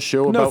this not a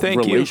show about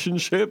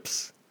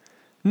relationships?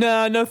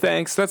 No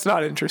thanks. That's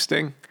not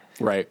interesting.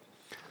 Right.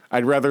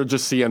 I'd rather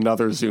just see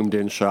another zoomed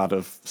in shot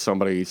of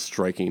somebody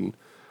striking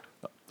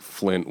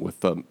Flint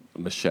with the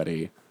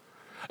machete.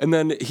 And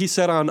then he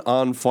said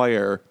on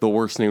Fire, the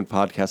worst named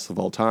podcast of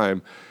all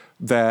time,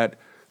 that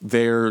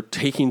they're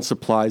taking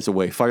supplies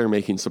away,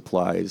 fire-making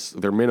supplies.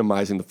 They're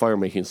minimizing the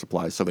fire-making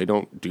supplies so they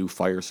don't do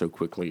fire so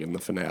quickly in the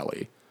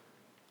finale.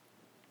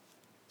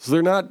 So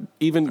they're not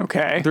even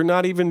They're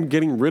not even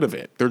getting rid of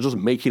it. They're just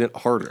making it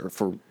harder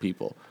for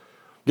people.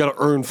 You got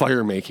to earn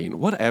fire-making.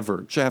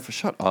 Whatever, Jeff.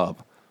 Shut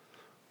up.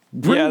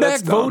 Bring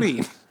back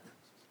voting.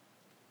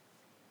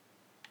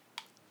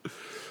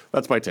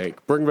 That's my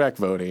take. Bring back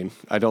voting.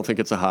 I don't think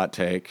it's a hot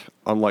take,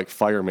 unlike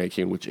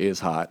fire-making, which is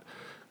hot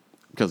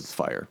because it's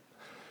fire.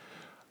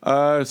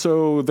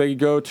 So they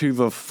go to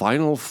the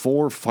final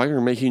 4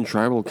 fire-making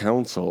tribal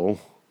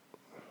council.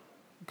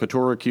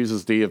 Katurah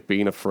accuses Dee of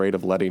being afraid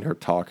of letting her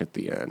talk at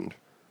the end.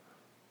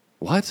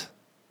 What?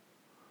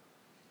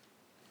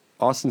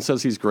 Austin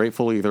says he's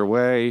grateful either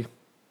way.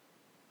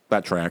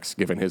 That tracks,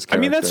 given his character.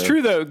 I mean, that's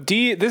true, though.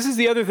 Dee, this is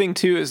the other thing,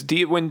 too, is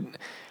Dee, when...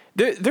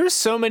 There's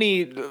so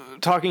many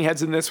talking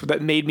heads in this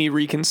that made me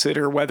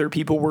reconsider whether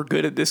people were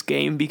good at this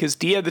game, because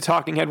Dee had the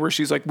talking head where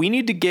she's like, we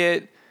need to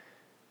get...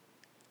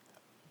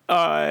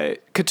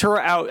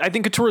 Katurah out. I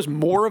think Katurah's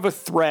more of a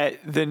threat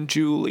than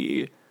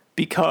Julie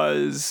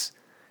because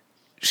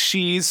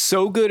she's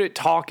so good at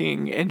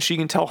talking and she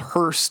can tell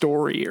her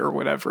story or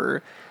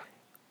whatever.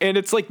 And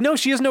it's like, no,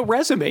 she has no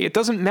resume. It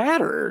doesn't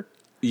matter.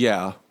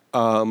 Yeah.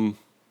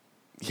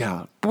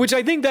 Yeah. Which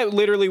I think that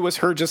literally was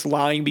her just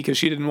lying because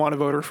she didn't want to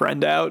vote her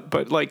friend out.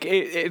 But like,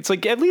 it's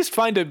like, at least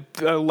find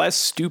a less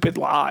stupid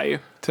lie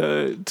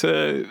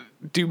to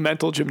do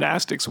mental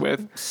gymnastics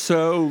with.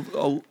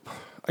 So,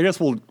 I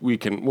guess we'll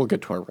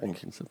get to our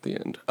rankings at the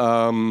end.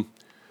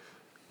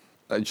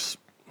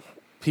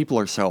 People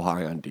are so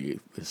high on Dee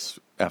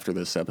after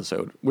this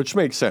episode, which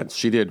makes sense.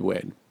 She did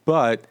win,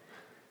 but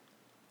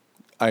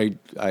I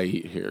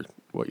hear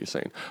what you're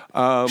saying.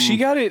 She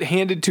got it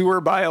handed to her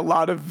by a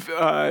lot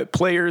of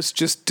players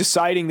just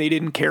deciding they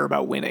didn't care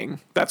about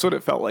winning. That's what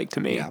it felt like to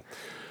me.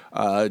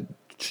 Yeah.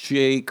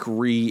 Jake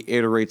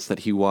reiterates that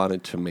he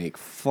wanted to make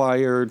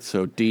fire,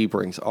 so D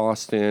brings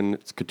Austin.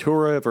 It's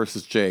Katurah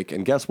versus Jake,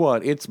 and guess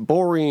what? It's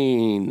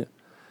boring.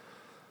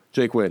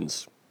 Jake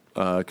wins.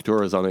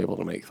 Katurah is unable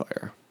to make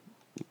fire,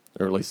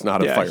 or at least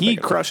not a fire. Yeah, he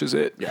crushes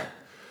it. Yeah.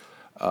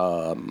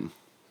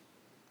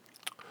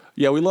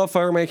 Yeah, we love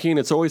fire making.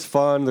 It's always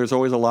fun. There's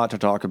always a lot to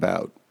talk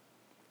about.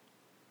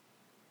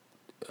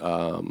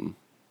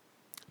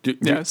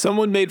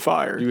 Someone made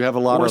fire. Do you have a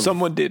lot or of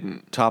someone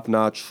didn't.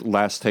 Top-notch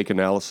last take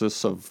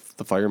analysis of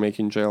the fire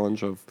making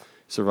challenge of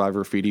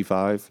Survivor Feedy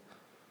 5?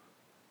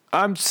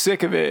 I'm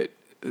sick of it.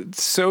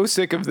 So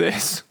sick of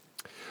this.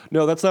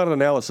 No, that's not an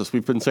analysis.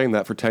 We've been saying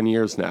that for 10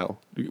 years now.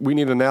 We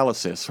need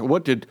analysis.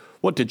 What did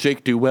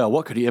Jake do well?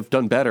 What could he have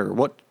done better?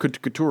 What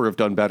could Katurah have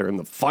done better in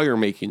the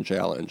fire-making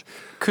challenge?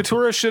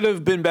 Katurah should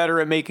have been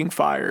better at making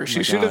fire.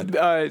 She should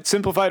have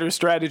simplified her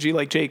strategy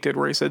like Jake did,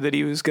 where he said that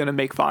he was going to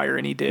make fire,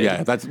 and he did.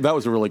 Yeah, that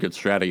was a really good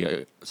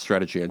strategy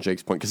on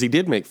Jake's point, because he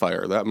did make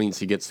fire. That means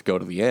he gets to go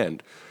to the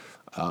end.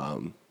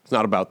 It's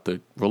not about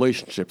the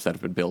relationships that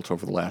have been built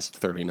over the last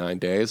 39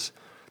 days.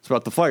 It's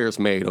about the fires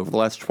made over the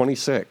last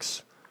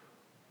 26.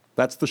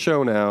 That's the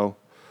show now.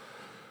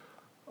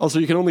 Also,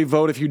 you can only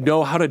vote if you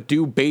know how to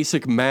do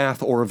basic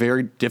math or a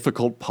very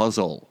difficult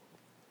puzzle.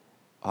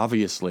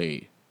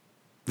 Obviously.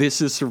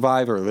 This is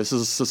Survivor. This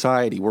is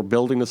society. We're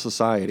building a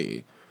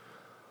society.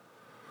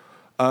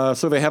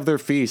 So they have their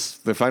feasts,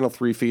 their final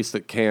 3 feasts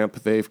at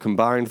camp. They've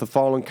combined the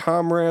Fallen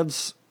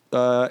Comrades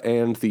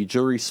and the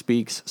Jury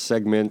Speaks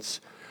segments,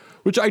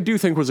 which I do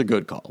think was a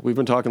good call. We've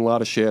been talking a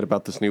lot of shit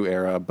about this new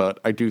era, but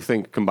I do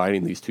think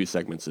combining these 2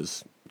 segments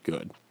is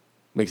good.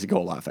 Makes it go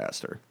a lot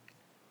faster.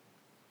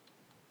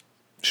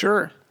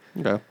 Sure.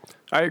 Okay.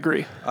 I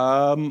agree.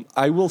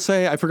 I will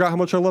say I forgot how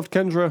much I loved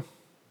Kendra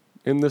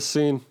in this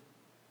scene.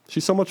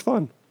 She's so much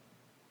fun.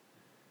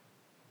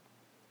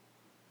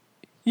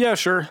 Yeah,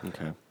 sure.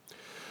 Okay.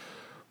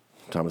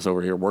 Thomas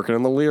over here working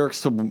on the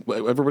lyrics to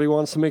Everybody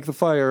Wants to Make the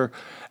Fire.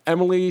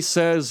 Emily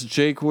says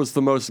Jake was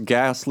the most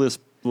gaslit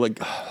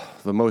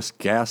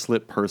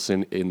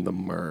person in the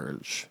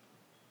merge.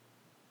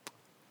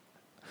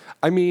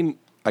 I mean,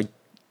 I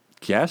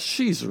guess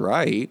she's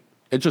right.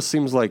 It just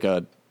seems like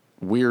a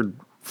weird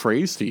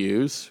phrase to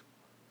use.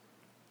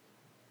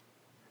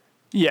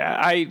 Yeah,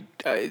 I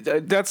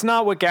that's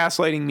not what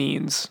gaslighting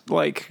means.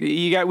 Like,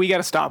 we got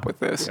to stop with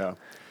this. Yeah.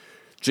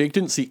 Jake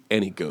didn't see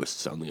any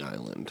ghosts on the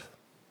island.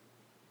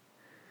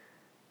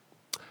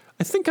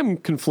 I think I'm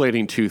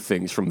conflating 2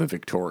 things from the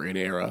Victorian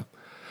era.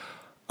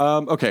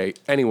 Okay,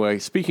 anyway,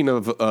 speaking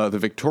of the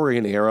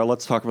Victorian era,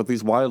 let's talk about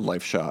these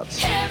wildlife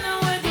shots.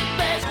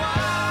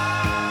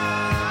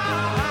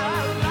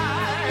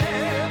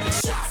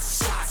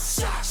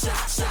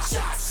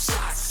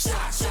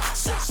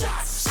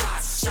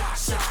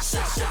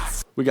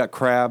 We got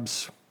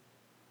crabs.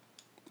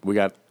 We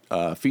got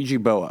Fiji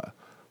boa.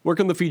 Where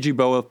can the Fiji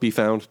boa be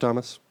found,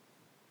 Thomas?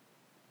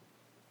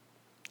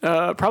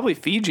 Probably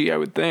Fiji, I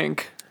would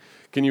think.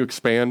 Can you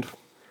expand?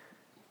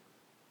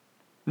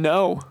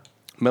 No.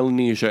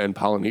 Melanesia and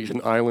Polynesian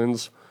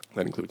islands.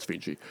 That includes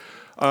Fiji.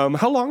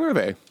 How long are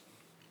they?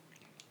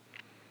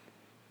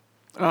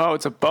 Oh,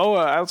 it's a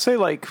boa. I would say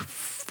like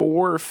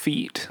 4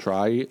 feet.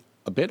 Try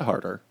a bit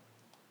harder.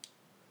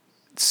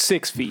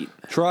 6 feet.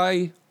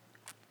 Try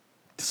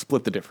to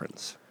split the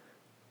difference.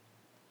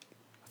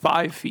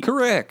 5 feet.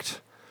 Correct.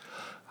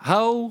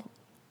 How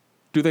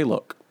do they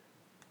look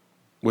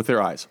with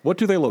their eyes? What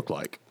do they look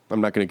like?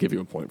 I'm not going to give you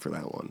a point for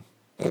that one.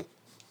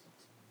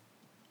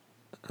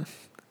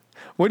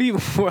 What do you?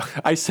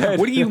 I said.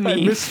 What do you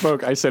mean? I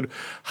misspoke. I said,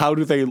 how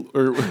do they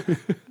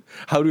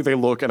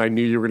look? And I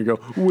knew you were going to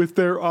go with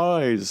their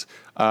eyes.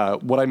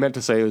 What I meant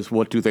to say is,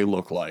 what do they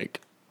look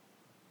like?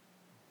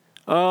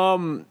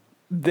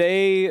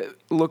 They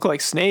look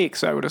like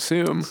snakes, I would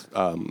assume.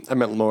 I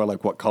meant more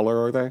like, what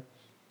color are they?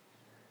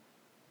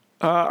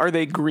 Are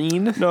they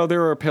green? No,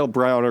 they're a pale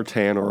brown or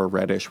tan or a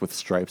reddish with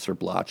stripes or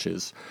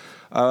blotches.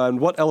 And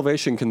what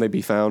elevation can they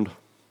be found?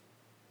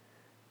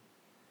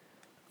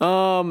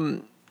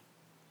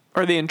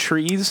 Are they in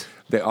trees?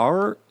 They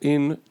are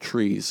in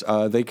trees.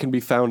 They can be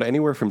found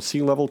anywhere from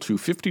sea level to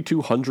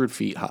 5,200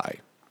 feet high.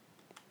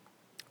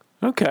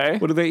 Okay.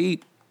 What do they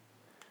eat?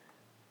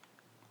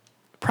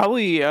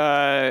 Probably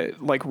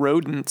like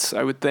rodents,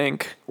 I would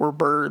think, or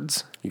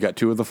birds. You got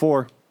 2 of the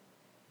 4.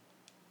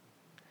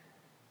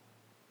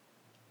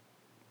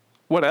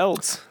 What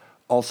else?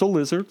 Also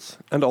lizards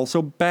and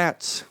also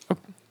bats.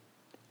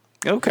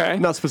 Okay.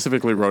 Not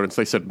specifically rodents.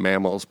 They said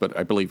mammals, but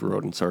I believe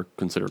rodents are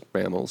considered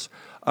mammals.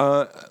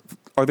 Are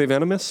they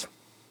venomous?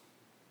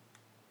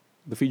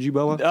 The Fiji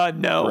boa?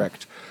 No.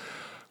 Correct.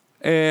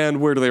 And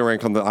where do they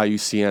rank on the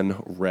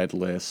IUCN Red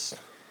List?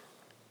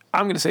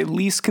 I'm going to say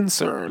least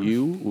concern.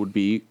 You would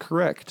be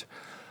correct.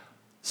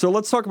 So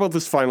let's talk about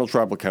this final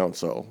tribal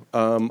council.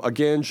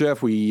 Again,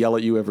 Jeff, we yell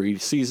at you every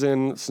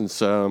season since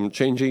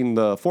changing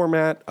the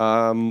format.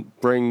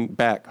 Bring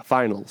back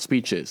final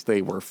speeches.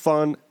 They were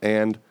fun,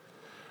 and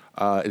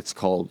it's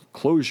called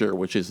closure,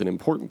 which is an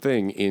important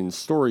thing in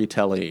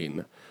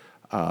storytelling.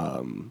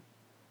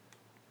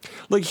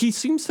 Like, he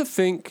seems to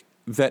think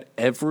that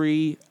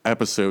every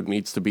episode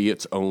needs to be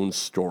its own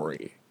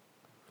story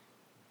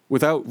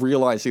without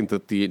realizing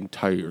that the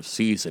entire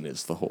season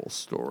is the whole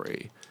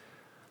story.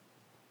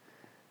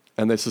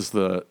 And this is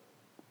the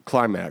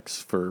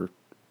climax for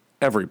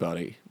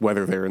everybody,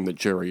 whether they're in the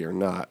jury or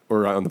not,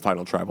 or on the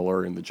final tribal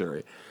or in the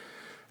jury.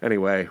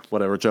 Anyway,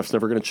 whatever. Jeff's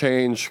never going to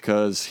change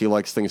because he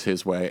likes things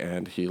his way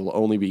and he'll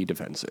only be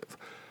defensive.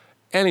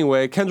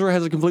 Anyway, Kendra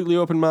has a completely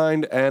open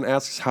mind and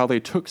asks how they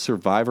took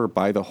Survivor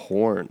by the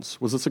horns.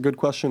 Was this a good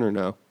question or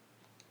no?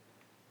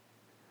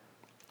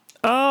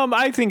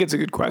 I think it's a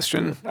good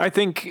question. I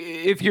think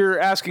if you're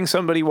asking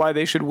somebody why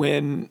they should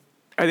win,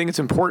 I think it's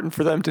important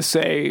for them to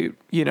say,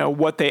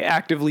 what they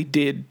actively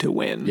did to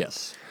win.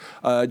 Yes.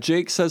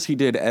 Jake says he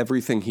did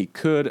everything he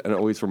could and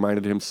always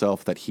reminded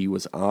himself that he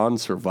was on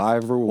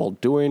Survivor while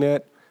doing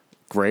it.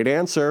 Great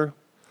answer.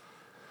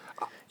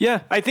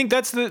 Yeah, I think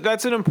that's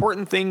an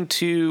important thing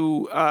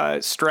to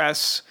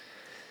stress.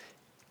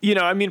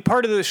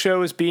 Part of the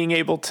show is being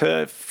able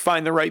to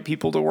find the right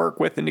people to work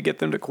with and to get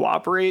them to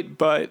cooperate.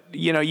 But,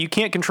 you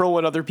can't control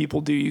what other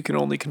people do. You can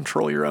only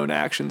control your own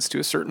actions to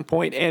a certain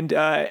point. And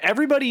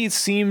everybody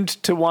seemed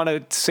to want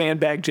to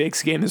sandbag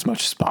Jake's game as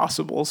much as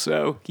possible.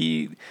 So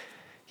he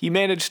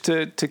managed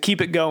to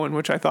keep it going,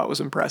 which I thought was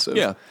impressive.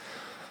 Yeah.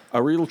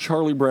 A real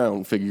Charlie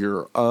Brown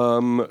figure.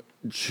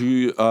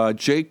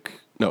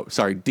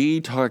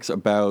 Dee talks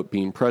about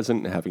being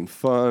present and having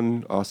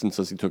fun. Austin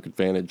says he took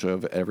advantage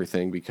of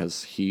everything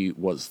because he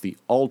was the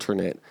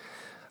alternate.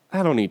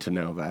 I don't need to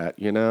know that,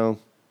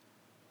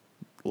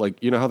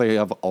 Like, how they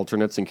have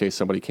alternates in case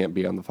somebody can't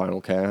be on the final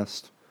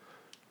cast?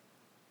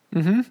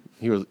 Mm-hmm.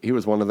 He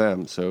was one of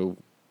them, so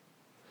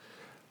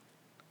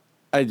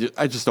I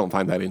just don't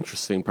find that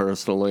interesting,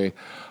 personally.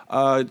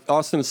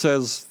 Austin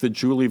says the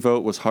Julie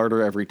vote was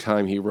harder every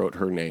time he wrote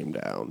her name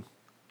down.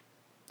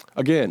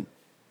 Again,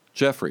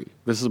 Jeffrey,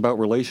 this is about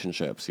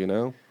relationships, Dee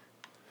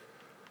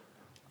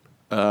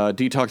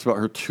talks about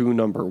her 2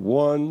 number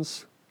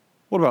 1s.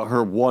 What about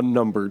her 1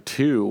 number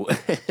 2?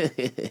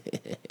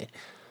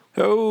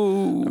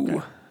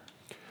 Oh.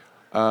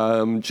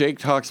 Okay. Jake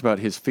talks about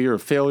his fear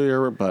of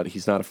failure, but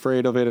he's not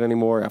afraid of it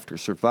anymore after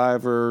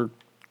Survivor.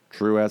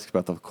 Drew asks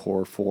about the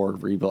Core 4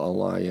 Reba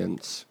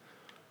Alliance.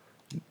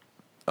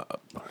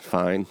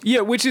 Fine.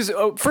 Yeah, which is,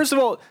 first of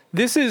all,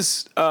 this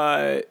is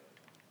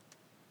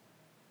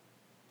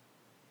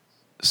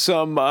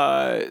some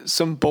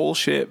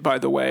bullshit, by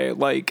the way.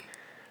 Like,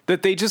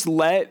 that they just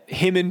let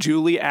him and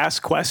Julie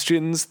ask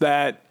questions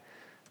that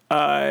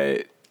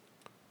Jake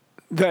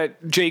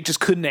just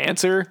couldn't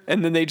answer,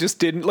 and then they just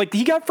didn't. Like,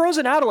 he got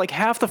frozen out of like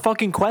half the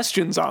fucking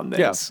questions on this.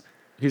 Yeah,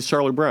 he's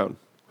Charlie Brown.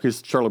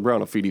 He's Charlie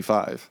Brown of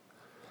ED5.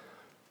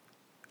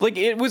 Like,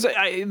 it was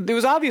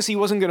obvious he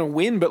wasn't going to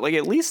win, but like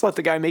at least let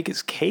the guy make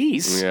his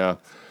case. Yeah.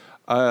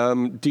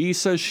 Dee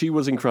says she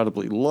was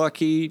incredibly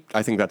lucky.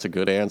 I think that's a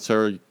good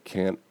answer. You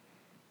can't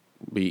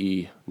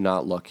be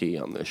not lucky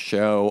on this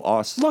show.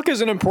 Luck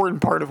is an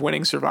important part of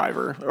winning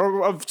Survivor,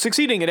 or of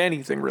succeeding at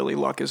anything, really.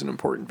 Luck is an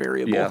important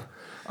variable. Yeah.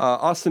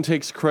 Austin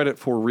takes credit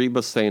for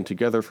Reba staying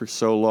together for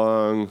so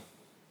long.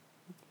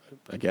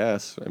 I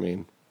guess. I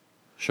mean,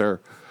 sure.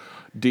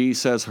 Dee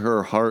says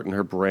her heart and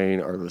her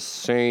brain are the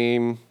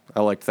same.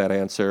 I liked that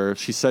answer.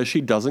 She says she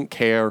doesn't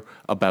care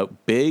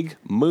about big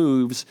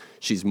moves.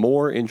 She's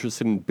more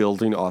interested in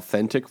building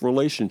authentic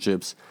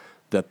relationships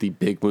that the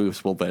big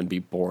moves will then be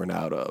born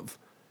out of.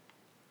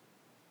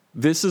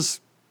 This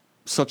is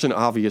such an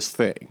obvious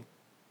thing.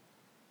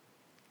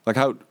 Like,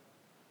 how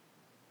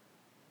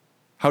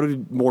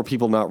did more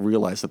people not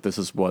realize that this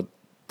is what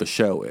the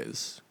show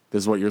is?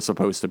 This is what you're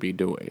supposed to be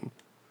doing.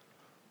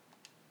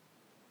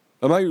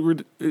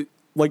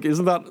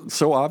 Isn't that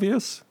so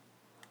obvious?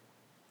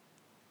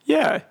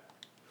 Yeah.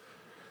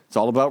 It's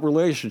all about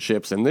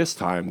relationships, and this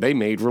time they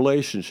made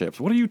relationships.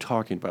 What are you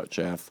talking about,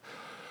 Jeff?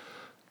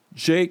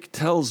 Jake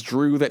tells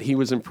Drew that he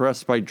was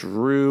impressed by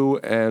Drew,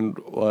 and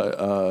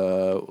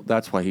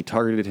that's why he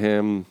targeted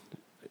him.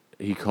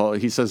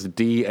 He says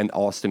Dee and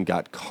Austin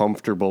got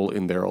comfortable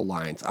in their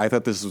alliance. I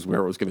thought this is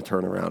where it was going to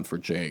turn around for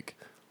Jake.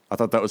 I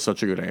thought that was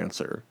such a good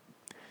answer.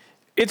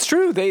 It's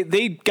true.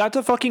 They got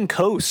to fucking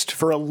coast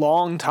for a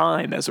long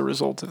time as a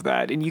result of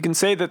that. And you can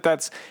say that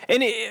that's...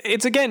 And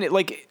it's again,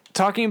 like,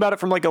 talking about it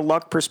from, like, a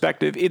luck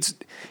perspective,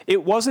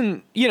 it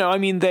wasn't...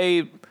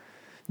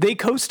 They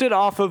coasted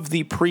off of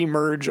the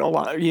pre-merge,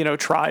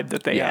 tribe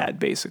that they had,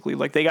 basically.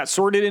 Like, they got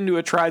sorted into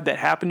a tribe that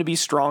happened to be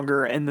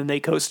stronger, and then they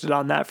coasted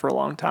on that for a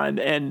long time.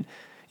 And,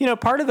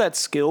 part of that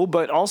skill,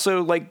 but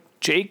also, like,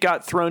 Jake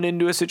got thrown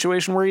into a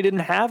situation where he didn't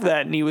have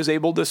that, and he was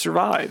able to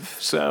survive,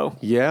 so...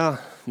 Yeah,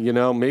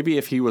 maybe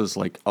if he was,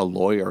 like, a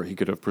lawyer, he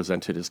could have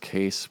presented his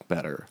case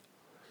better.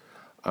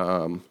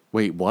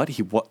 Wait,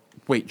 what?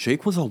 Wait,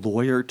 Jake was a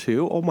lawyer,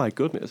 too? Oh, my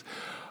goodness.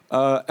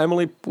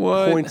 Emily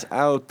points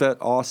out that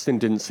Austin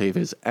didn't save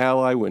his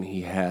ally when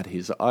he had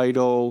his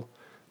idol.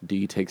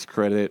 Dee takes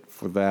credit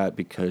for that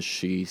because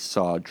she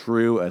saw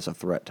Drew as a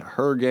threat to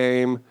her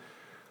game.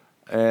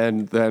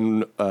 And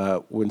then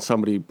when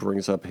somebody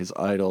brings up his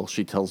idol,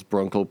 she tells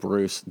Brunkle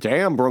Bruce,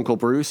 "Damn, Brunkle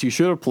Bruce, you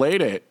should have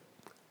played it."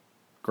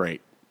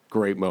 Great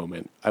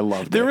moment. I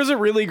loved it. There was a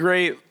really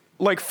great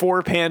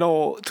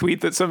 4-panel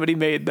tweet that somebody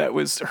made that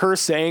was her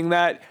saying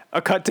that,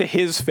 a cut to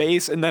his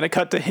face, and then a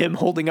cut to him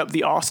holding up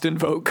the Austin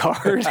vote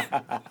card.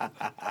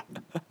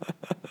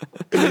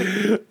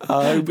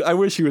 I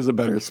wish he was a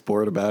better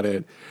sport about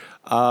it.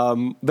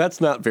 That's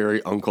not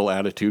very uncle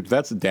attitude.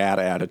 That's dad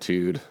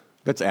attitude.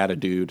 That's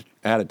attitude.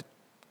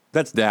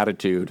 That's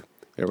datitude.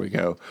 There we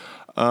go.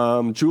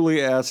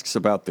 Julie asks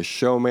about the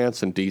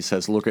showmance, and Dee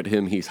says, "Look at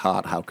him. He's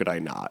hot. How could I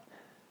not?"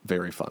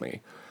 Very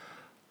funny.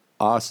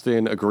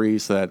 Austin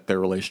agrees that their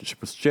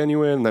relationship was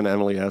genuine. Then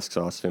Emily asks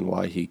Austin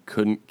why he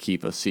couldn't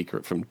keep a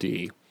secret from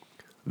Dee.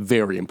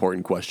 Very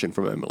important question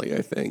from Emily,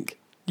 I think.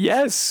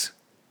 Yes.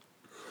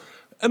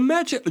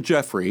 Imagine,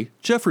 Jeffrey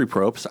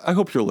Probst, I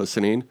hope you're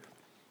listening.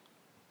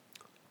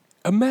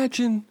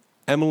 Imagine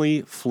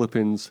Emily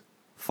Flippin's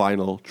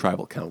final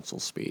tribal council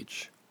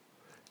speech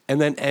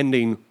and then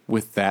ending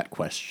with that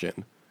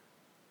question.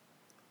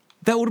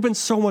 That would have been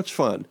so much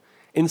fun.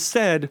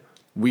 Instead,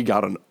 we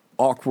got an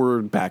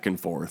awkward back and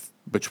forth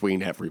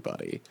between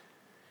everybody.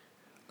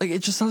 It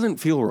just doesn't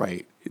feel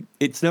right.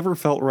 It's never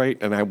felt right,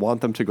 and I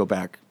want them to go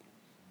back,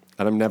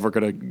 and I'm never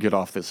going to get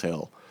off this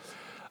hill.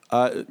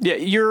 Yeah,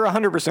 you're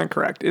 100%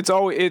 correct.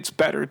 It's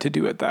better to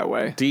do it that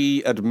way.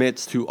 Dee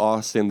admits to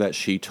Austin that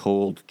she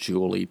told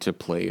Julie to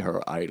play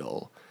her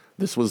idol.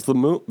 This was the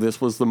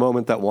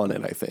moment that won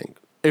it, I think.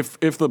 If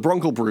the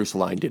Brunkle Bruce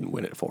line didn't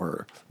win it for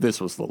her, this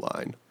was the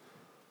line.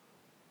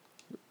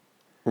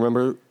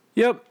 Remember?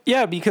 Yep.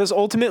 Yeah, because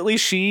ultimately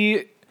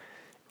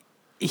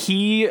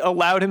he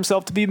allowed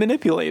himself to be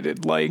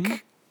manipulated.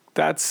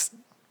 That's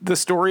the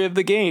story of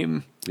the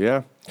game.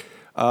 Yeah.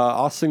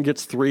 Austin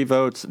gets 3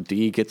 votes.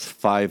 Dee gets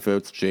 5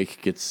 votes.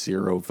 Jake gets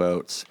 0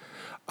 votes.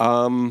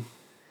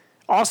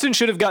 Austin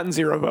should have gotten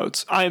 0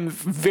 votes. I'm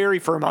very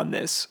firm on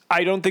this.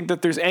 I don't think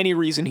that there's any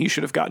reason he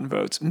should have gotten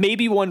votes.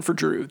 Maybe 1 for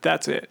Drew.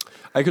 That's it.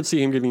 I could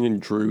see him getting in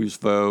Drew's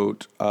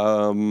vote.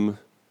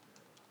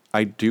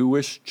 I do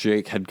wish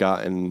Jake had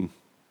gotten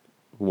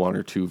 1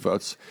 or 2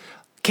 votes.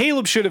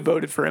 Caleb should have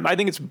voted for him. I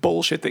think it's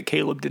bullshit that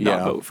Caleb did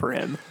not vote for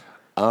him.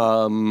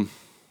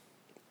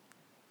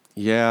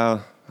 Yeah,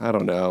 I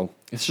don't know.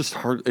 It's just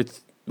hard.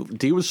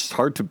 Dee was just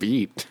hard to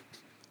beat.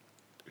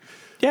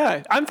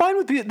 Yeah, I'm fine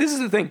with this is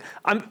the thing.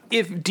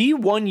 If Dee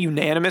won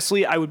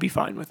unanimously, I would be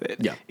fine with it.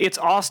 Yeah. It's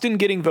Austin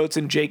getting votes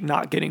and Jake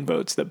not getting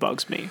votes that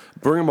bugs me.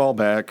 Bring them all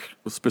back.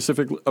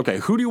 Specifically, okay,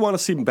 who do you want to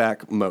see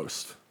back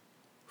most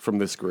from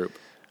this group?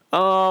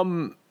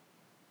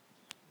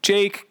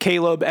 Jake,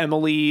 Caleb,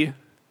 Emily,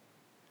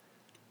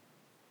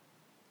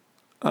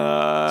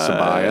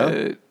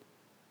 Sabaya?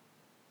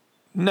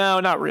 No,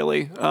 not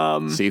really.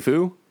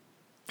 Sifu?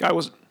 I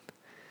was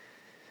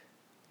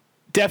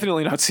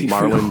definitely not Sifu.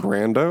 Marlon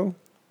Brando?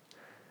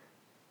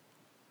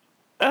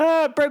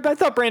 I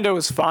thought Brando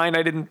was fine.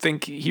 I didn't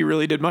think he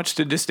really did much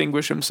to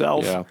distinguish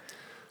himself. Yeah.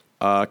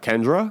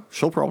 Kendra?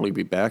 She'll probably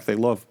be back. They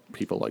love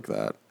people like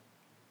that.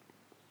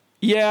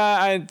 Yeah,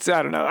 I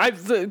don't know.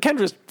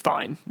 Kendra's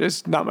fine.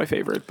 It's not my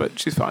favorite, but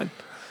she's fine.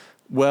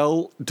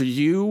 Well, do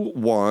you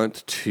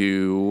want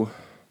to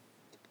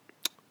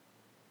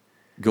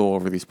go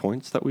over these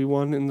points that we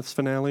won in this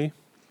finale?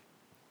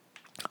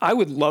 I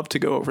would love to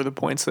go over the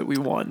points that we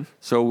won.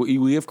 So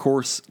we of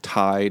course,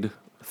 tied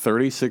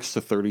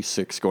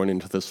 36-36 going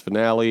into this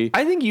finale.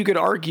 I think you could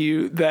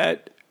argue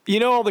that,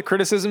 all the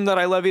criticism that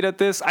I levied at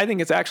this, I think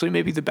it's actually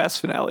maybe the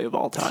best finale of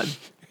all time.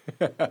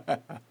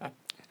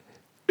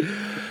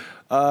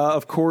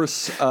 Of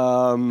course,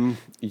 I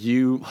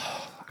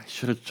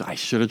should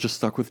have just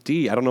stuck with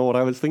Dee. I don't know what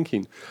I was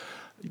thinking.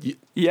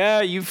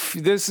 Yeah,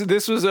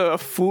 this was a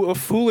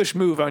foolish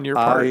move on your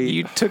part.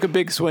 You took a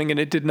big swing and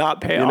it did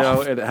not pay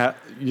off.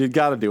 You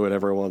got to do it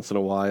every once in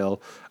a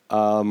while.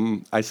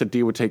 I said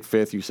Dee would take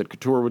 5th. You said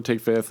Couture would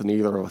take 5th, and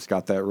neither of us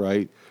got that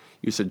right.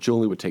 You said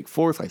Julie would take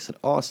 4th. I said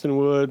Austin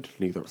would.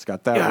 Neither of us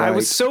got that right. I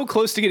was so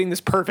close to getting this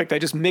perfect. I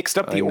just mixed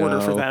up the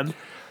order for them.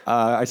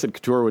 I said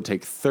Couture would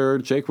take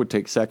 3rd. Jake would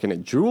take 2nd,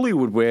 and Julie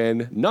would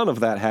win. None of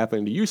that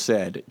happened. You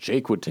said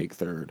Jake would take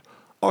 3rd.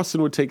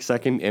 Austin would take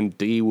 2nd, and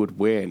Dee would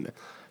win.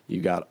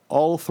 You got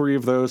all 3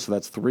 of those, so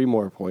that's 3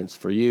 more points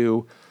for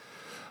you.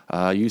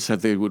 You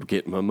said they would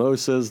get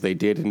mimosas. They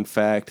did, in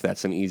fact.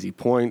 That's an easy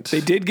point. They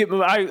did get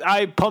mimosas.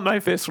 I pumped my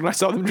fist when I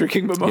saw them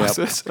drinking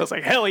mimosas. Yep. I was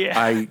like, hell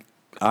yeah.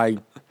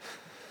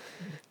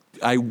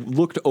 I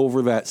looked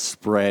over that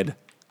spread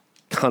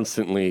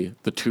constantly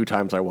the 2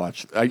 times I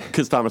watched.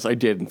 Because, Thomas, I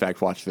did, in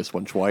fact, watch this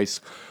one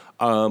twice.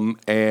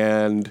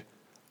 And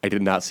I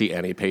did not see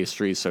any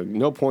pastries, so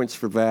no points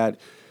for that.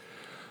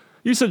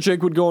 You said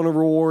Jake would go on a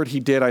reward.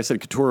 He did. I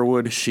said Couture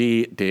would.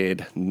 She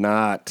did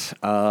not.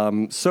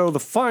 So the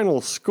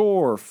final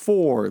score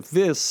for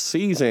this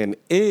season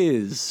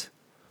is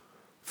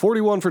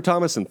 41 for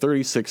Thomas and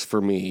 36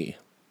 for me.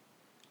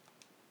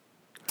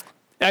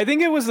 I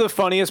think it was the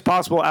funniest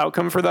possible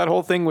outcome for that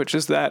whole thing, which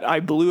is that I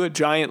blew a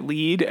giant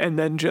lead and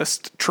then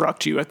just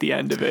trucked you at the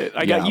end of it.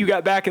 You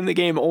got back in the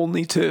game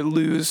only to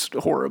lose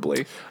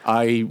horribly.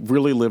 I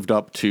really lived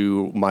up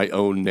to my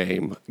own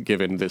name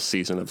given this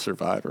season of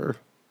Survivor.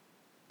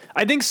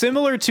 I think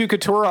similar to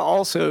Katurah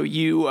also,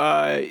 you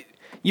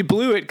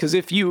blew it because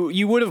if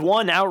you would have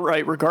won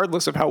outright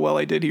regardless of how well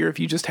I did here if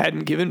you just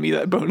hadn't given me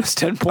that bonus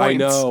 10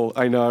 points. I know.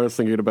 I was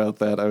thinking about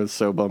that. I was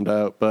so bummed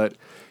out. But,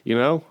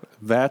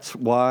 that's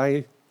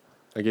why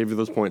I gave you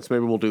those points.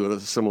 Maybe we'll do a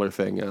similar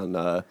thing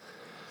on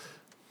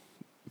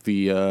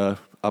the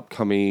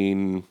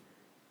upcoming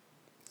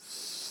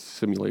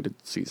simulated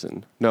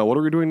season. No, what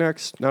are we doing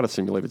next? Not a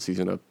simulated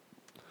season,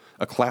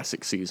 a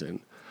classic season.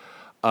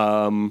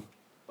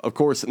 Of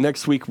course,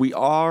 next week we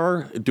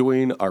are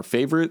doing our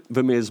favorite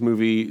The Miz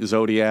movie,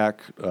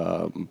 Zodiac,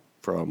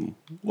 from,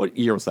 what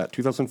year was that,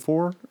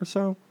 2004 or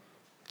so?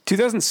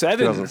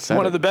 2007.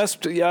 One of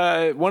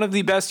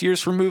the best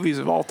years for movies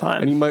of all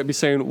time. And you might be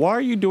saying, why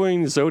are you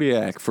doing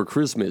Zodiac for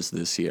Christmas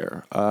this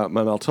year? And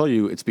I'll tell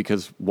you, it's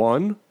because,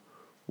 one,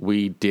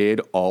 we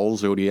did all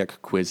Zodiac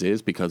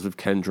quizzes because of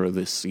Kendra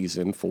this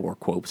season for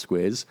Quopes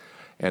Quiz.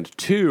 And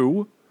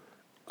two,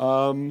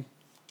 because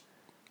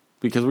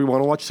we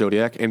want to watch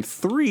Zodiac. And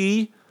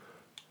three,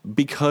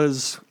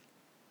 because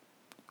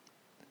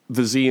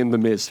the Z in The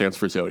Miz stands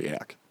for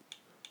Zodiac.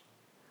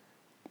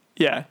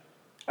 Yeah.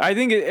 I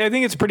think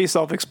it's pretty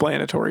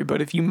self-explanatory,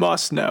 but if you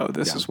must know,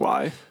 this is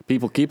why.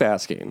 People keep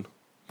asking,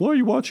 why are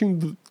you watching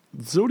the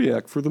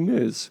Zodiac for The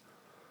Miz?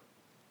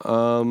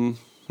 Well,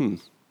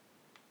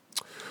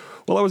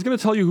 I was going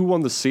to tell you who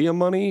won the Sia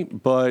money,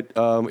 but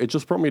it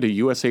just brought me to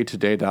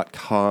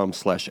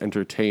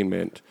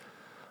usatoday.com/entertainment.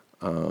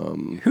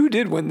 Who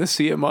did win the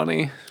Sia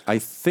money? I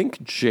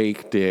think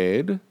Jake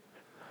did.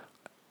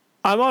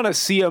 I'm on a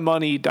Sia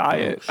money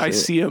diet. I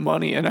Sia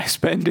money and I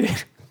spend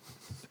it.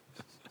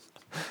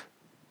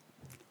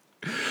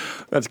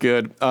 That's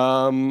good.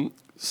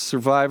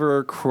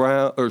 Survivor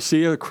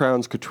Sia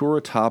crowns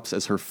Katurah Tops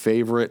as her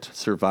favorite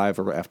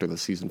Survivor after the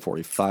season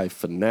 45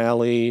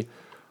 finale.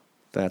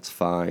 That's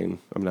fine.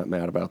 I'm not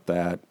mad about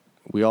that.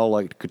 We all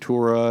liked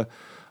Katurah.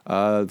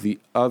 The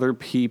other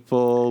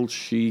people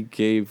she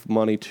gave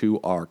money to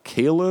are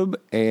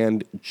Caleb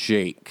and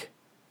Jake.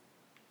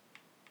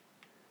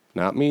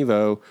 Not me,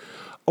 though.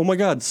 Oh, my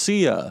God,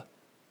 Sia.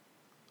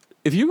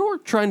 If you were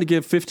trying to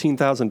give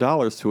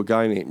 $15,000 to a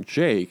guy named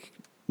Jake,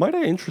 might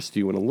I interest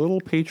you in a little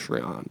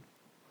Patreon?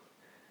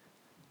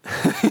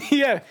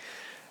 Yeah.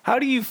 How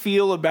do you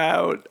feel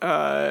about...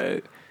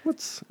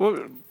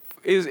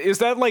 Is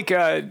that like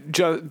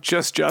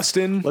just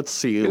Justin? Let's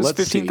see. Let's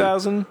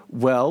 15,000.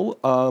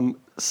 Well,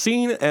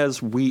 seeing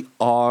as we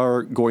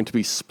are going to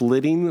be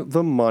splitting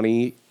the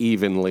money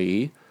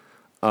evenly,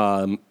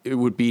 it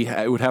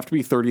would have to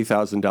be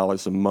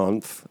 $30,000 a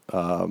month.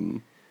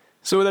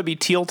 So would that be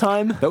Teal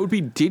Time? That would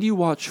be. Did you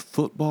watch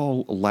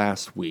football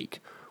last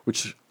week?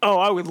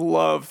 I would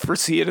love for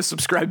Sia to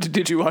subscribe to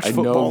Did You Watch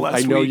Football last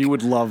week? I know you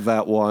would love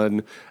that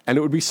one, and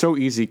it would be so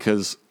easy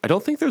because I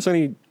don't think there's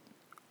any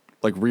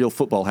real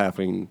football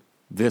happening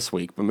this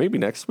week, but maybe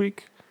next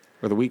week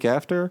or the week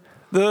after.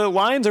 The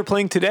Lions are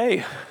playing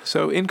today,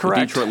 so incorrect.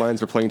 The Detroit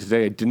Lions are playing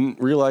today. I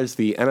didn't realize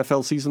the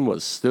NFL season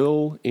was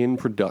still in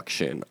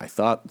production. I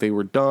thought they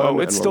were done and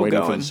were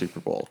waiting for the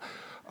Super Bowl.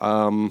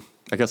 I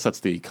guess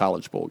that's the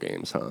college bowl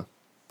games, huh?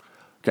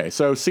 Okay,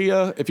 so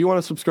Sia, if you want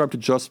to subscribe to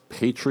Just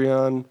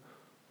Patreon,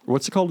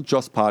 what's it called?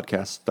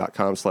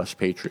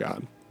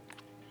 JustPodcast.com/Patreon.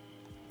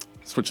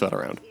 Switch that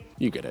around.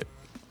 You get it.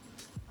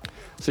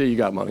 Sia, you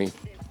got money.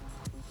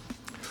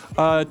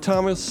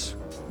 Thomas,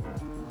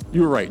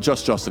 you were right.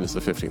 Just Justin is the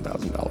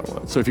 $15,000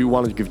 one. So if you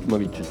wanted to give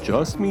money to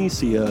just me,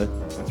 Sia,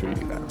 that's where you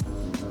do that.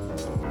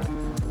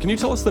 Can you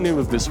tell us the name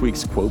of this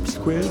week's Quopes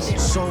quiz?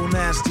 So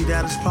nasty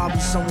that it's probably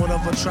somewhat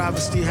of a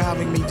travesty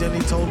having me. Then he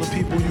told the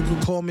people you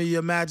can call me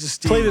your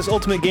majesty. Play this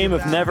ultimate game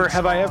of Never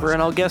Have I Ever,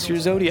 and I'll guess your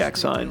zodiac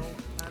sign.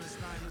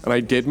 And I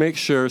did make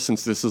sure,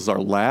 since this is our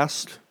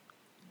last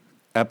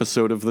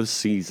episode of the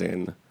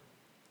season,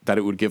 that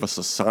it would give us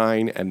a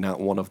sign and not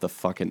one of the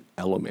fucking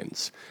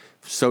elements.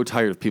 So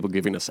tired of people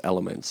giving us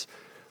elements.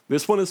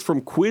 This one is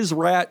from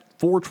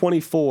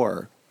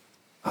QuizRat424.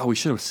 Oh, we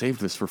should have saved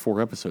this for 4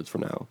 episodes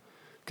from now.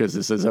 Because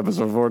this is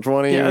episode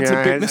 420. Yeah, that's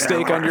a big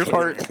mistake on your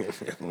part.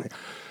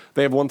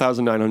 They have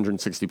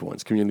 1,960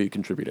 points, community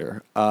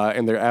contributor.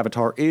 And their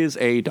avatar is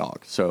a dog,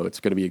 so it's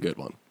going to be a good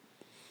one.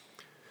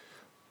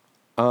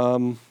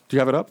 Do you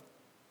have it up?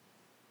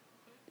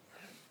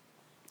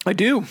 I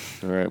do.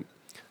 All right.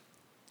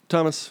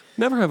 Thomas,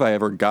 never have I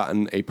ever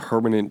gotten a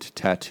permanent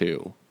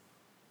tattoo.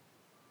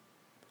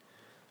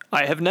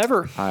 I have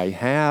never. I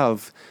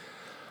have.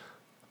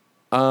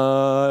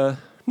 Never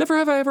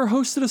have I ever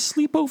hosted a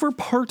sleepover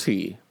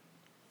party.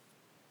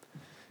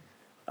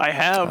 I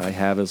have. I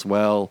have as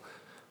well.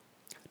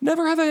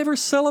 Never have I ever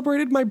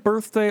celebrated my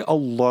birthday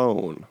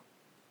alone.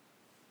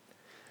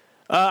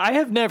 I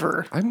have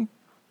never. I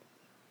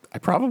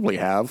probably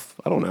have.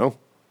 I don't know.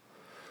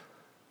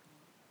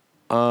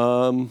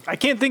 I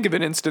can't think of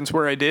an instance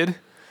where I did.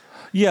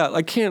 Yeah,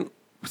 I can't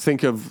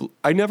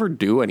I never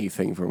do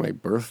anything for my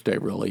birthday,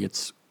 really.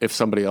 It's if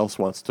somebody else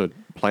wants to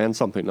plan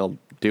something, they'll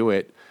do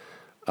it.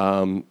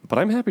 But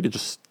I'm happy to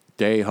just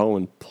stay home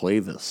and play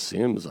The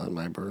Sims on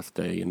my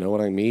birthday. You know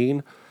what I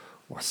mean?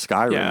 Or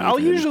Skyrim. Yeah, I'll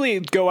usually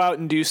go out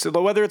and do stuff,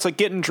 whether it's like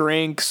getting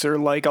drinks or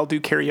like I'll do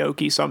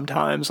karaoke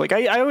sometimes. Like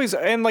I always,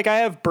 and like I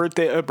have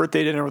a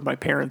birthday dinner with my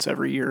parents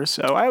every year,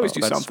 so I always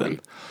do something.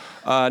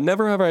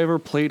 Never have I ever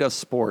played a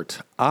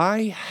sport.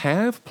 I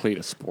have played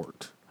a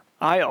sport.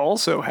 I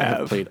also have. I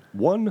have played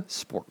one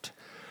sport.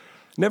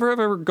 Never have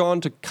I ever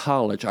gone to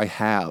college. I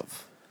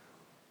have.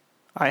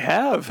 I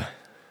have.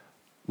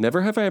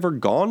 Never have I ever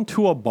gone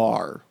to a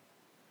bar.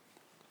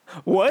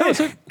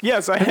 What?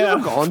 Yes, I have. Have you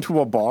ever gone to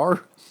a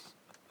bar?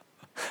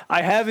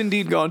 I have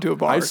indeed gone to a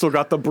bar. I still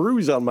got the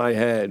bruise on my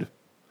head.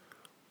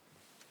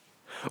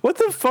 What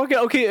the fuck?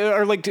 Okay,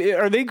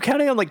 are they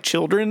counting on like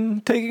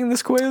children taking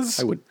this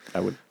quiz? I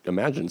would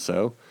imagine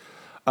so.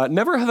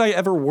 Never have I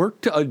ever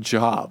worked a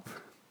job.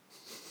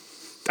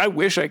 I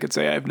wish I could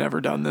say I've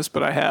never done this,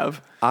 but I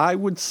have. I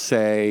would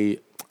say,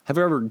 have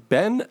I ever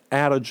been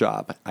at a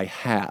job? I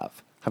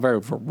have. Have I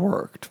ever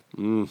worked?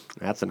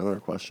 That's another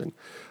question.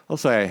 I'll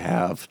say I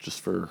have,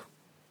 just for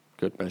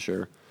good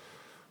measure.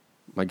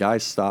 My guy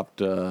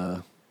stopped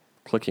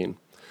clicking.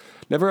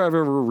 Never have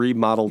ever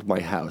remodeled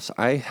my house.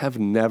 I have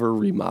never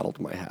remodeled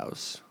my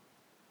house.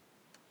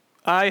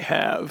 I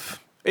have.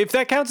 If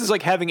that counts as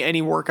like having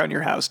any work on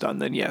your house done,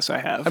 then yes, I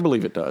have. I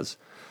believe it does.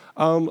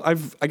 I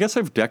guess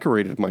I've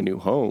decorated my new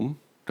home.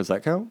 Does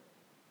that count?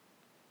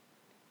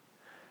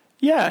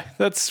 Yeah,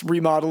 that's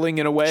remodeling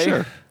in a way.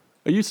 Sure.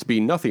 It used to be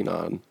nothing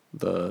on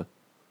the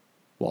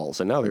walls,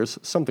 and now there's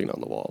something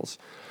on the walls.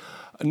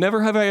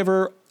 Never have I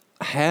ever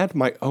had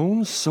my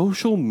own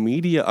social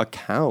media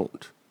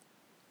account.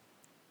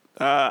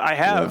 I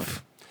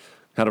have. Yeah.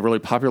 Had a really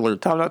popular...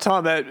 Tom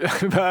at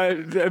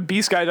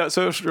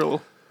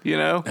bsky.social, you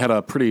know? Had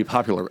a pretty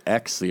popular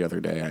X the other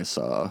day I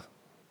saw.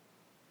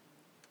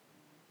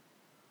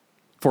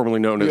 Formerly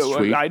known as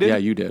Tweet. I did? Yeah,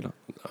 you did.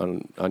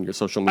 On your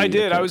social media I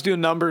did. account. I was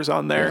doing numbers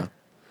on there.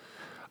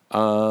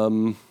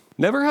 Yeah.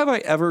 Never have I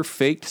ever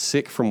faked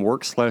sick from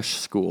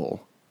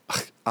work/school.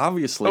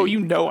 Obviously. Oh, you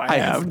know I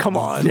have. Come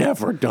on.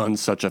 Never done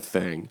such a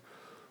thing.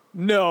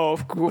 No,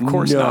 of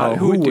course not.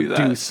 Who would do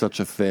that? Do such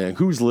a thing?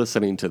 Who's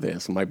listening to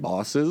this? My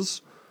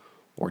bosses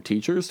or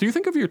teachers? Do you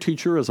think of your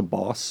teacher as a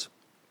boss?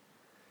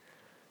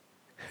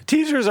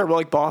 Teachers are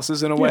like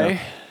bosses in a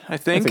way, I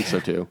think. I think so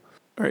too.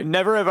 All right.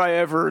 Never have I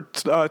ever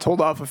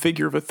told off a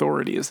figure of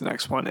authority is the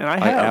next one. And I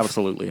have. I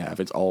absolutely have.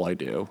 It's all I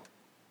do.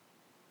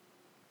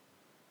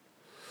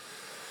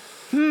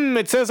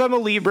 It says I'm a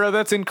Libra.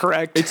 That's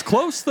incorrect. It's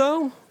close,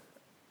 though.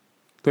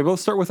 They both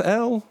start with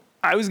L.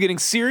 I was getting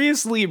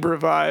serious Libra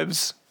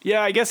vibes.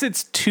 Yeah, I guess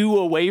it's 2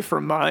 away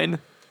from mine.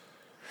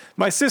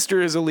 My sister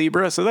is a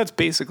Libra, so that's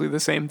basically the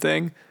same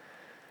thing.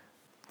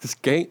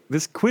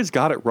 This quiz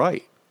got it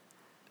right.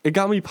 It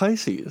got me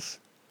Pisces.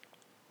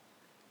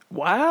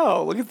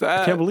 Wow, look at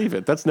that. I can't believe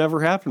it. That's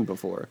never happened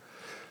before.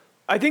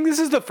 I think this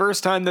is the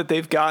first time that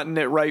they've gotten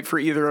it right for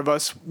either of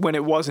us when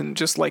it wasn't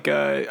just like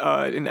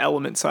an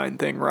element sign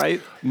thing,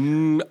 right?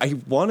 I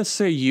want to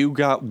say you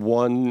got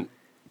one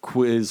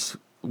quiz.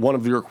 One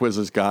of your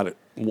quizzes got it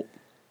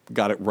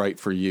right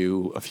for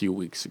you a few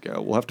weeks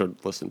ago. We'll have to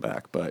listen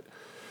back, but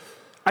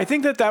I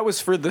think that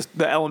was for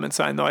the element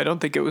sign, though. I don't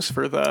think it was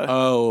for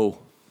the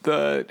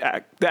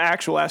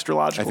actual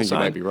astrological sign. I think you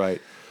might be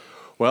right.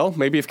 Well,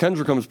 maybe if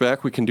Kendra comes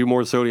back, we can do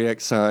more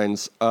zodiac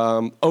signs.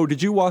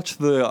 Did you watch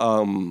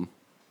the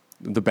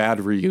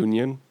Bad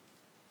Reunion?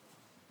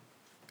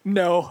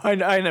 No,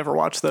 I never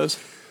watched those.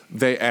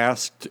 They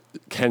asked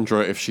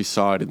Kendra if she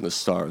saw it in the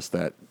stars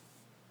that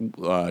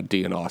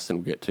Dee and Austin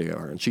would get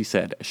together, and she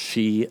said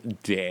she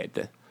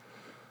did.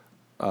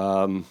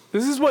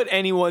 This is what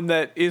anyone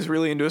that is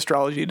really into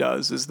astrology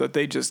does, is that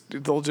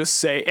they'll just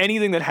say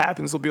anything that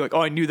happens, they'll be like,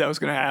 oh, I knew that was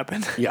going to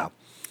happen. Yeah,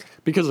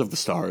 because of the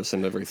stars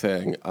and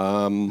everything.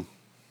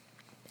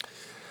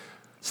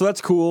 So that's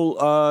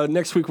cool.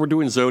 Next week we're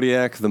doing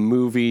Zodiac, the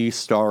movie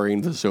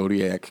starring the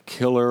Zodiac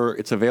Killer.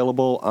 It's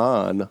available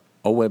on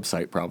a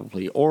website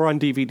probably, or on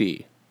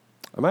DVD.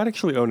 I might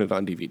actually own it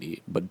on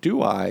DVD, but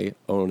do I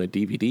own a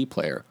DVD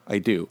player? I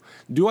do.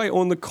 Do I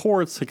own the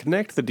cords to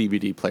connect the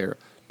DVD player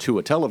to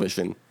a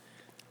television?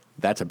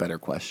 That's a better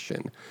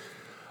question.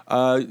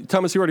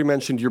 Thomas, you already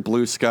mentioned your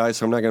Blue Sky,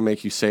 so I'm not going to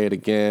make you say it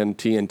again.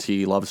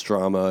 TNT Loves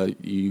Drama.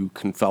 You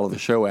can follow the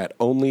show at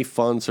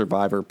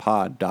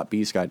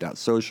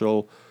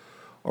onlyfunsurvivorpod.bsky.social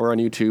or on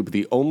YouTube,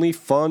 the Only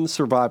Fun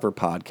Survivor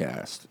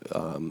Podcast.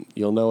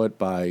 You'll know it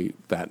by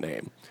that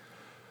name.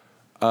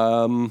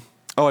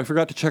 I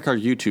forgot to check our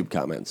YouTube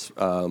comments.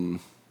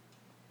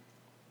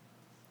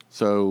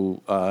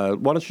 So why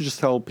don't you just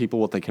tell people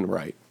what they can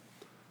write?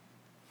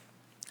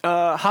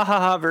 Ha ha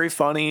ha, very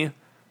funny.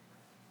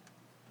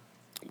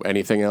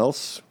 Anything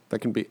else that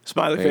can be?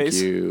 Smiley face.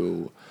 Thank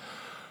you.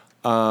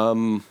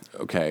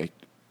 Okay.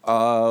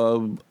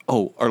 Our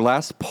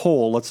last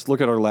poll. Let's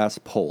look at our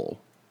last poll.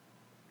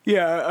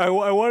 Yeah, I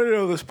want to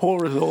know this poll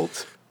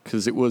results.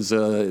 Because it was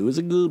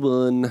a good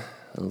one.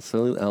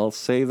 I'll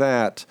say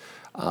that.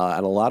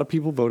 And a lot of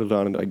people voted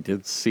on it. I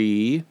did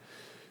see.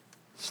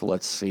 So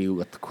let's see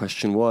what the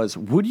question was.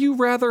 Would you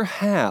rather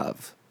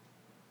have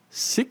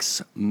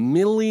 $6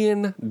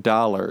 million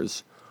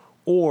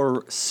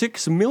or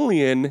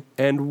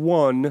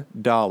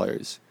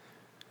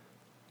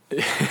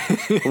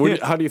 $6,000,001?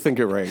 How do you think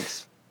it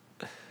ranks?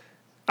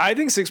 I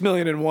think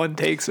 $6,000,001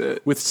 takes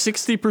it. With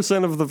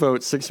 60% of the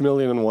vote,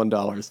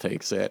 $6,000,001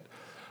 takes it.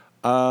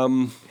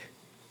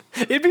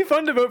 It'd be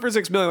fun to vote for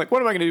 $6 million. Like,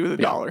 what am I going to do with a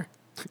dollar?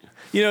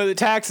 You know, the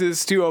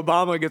taxes to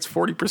Obama gets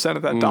 40%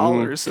 of that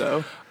dollar.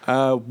 So,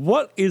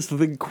 what is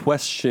the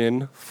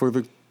question for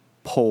the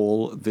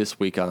poll this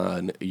week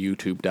on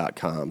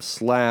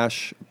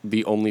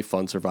youtube.com/The Only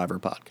Fun Survivor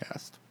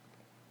podcast?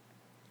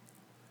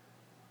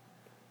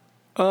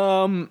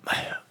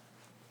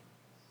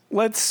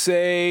 Let's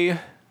say.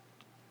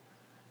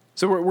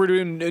 So we're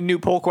doing a new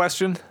poll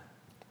question.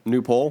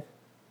 New poll.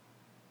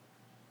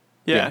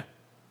 Yeah.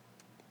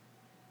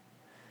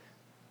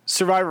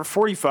 Survivor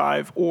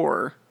 45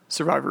 or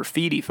Survivor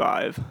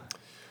Feedy5.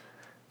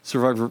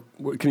 Survivor.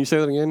 Can you say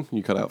that again?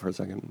 You cut out for a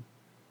second.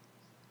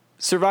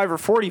 Survivor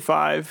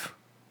 45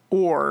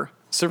 or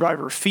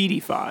Survivor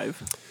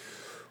Feedy5.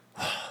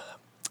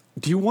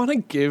 Do you want to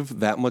give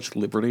that much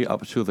liberty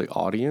up to the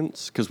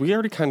audience? Because we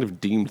already kind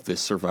of deemed this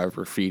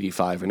Survivor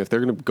Feedy5, and if they're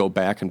going to go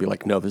back and be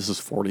like, no, this is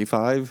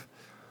 45,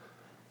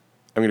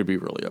 I'm going to be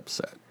really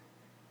upset.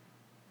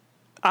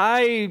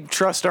 I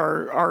trust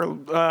our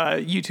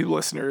YouTube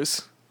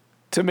listeners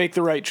to make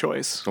the right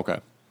choice. Okay.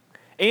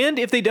 And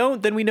if they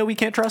don't, then we know we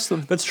can't trust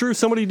them. That's true.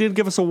 Somebody did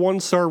give us a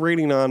 1-star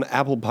rating on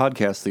Apple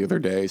Podcasts the other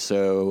day,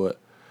 so...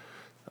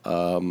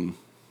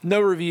 No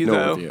review, no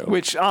though, review.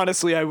 Which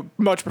honestly I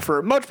much prefer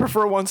a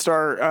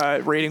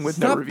 1-star rating with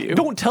no review.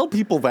 Don't tell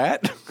people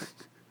that.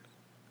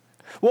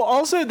 Well,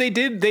 also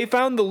they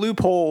found the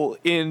loophole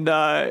in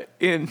our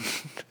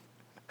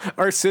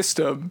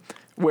system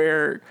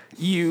where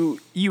you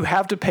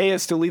have to pay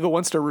us to leave a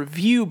 1-star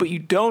review, but you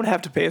don't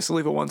have to pay us to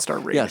leave a 1-star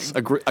rating. Yes,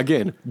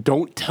 again,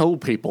 don't tell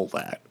people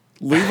that.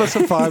 Leave us a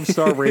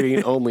 5-star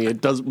rating only.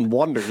 It does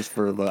wonders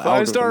for the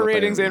 5-star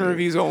ratings and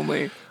reviews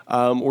only.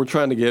 We're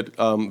trying to get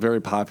very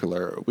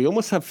popular. We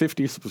almost have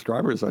 50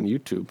 subscribers on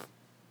YouTube.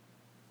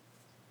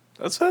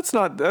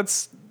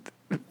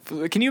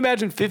 Can you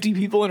imagine 50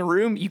 people in a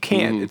room? You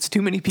can't. It's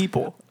too many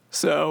people.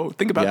 So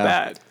think about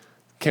that.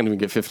 Can't even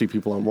get 50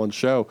 people on one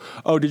show.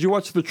 Oh, did you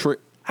watch the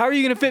How are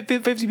you going to fit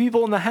 50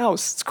 people in the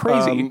house? It's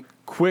crazy.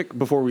 Quick,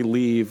 before we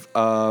leave,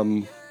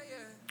 do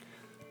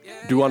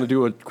you want to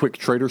do a quick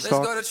Trader's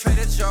talk? Let's go to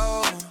Trader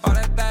Joe. All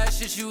that bad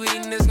shit you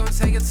eating is gonna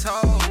take a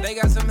toll. They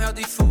got some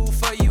healthy food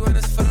for you and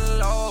it's for the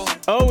low.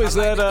 Oh, has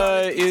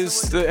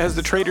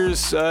the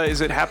Trader's,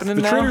 is it happening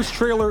now? The Trader's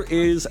trailer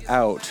is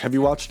out. Have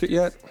you watched it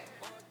yet?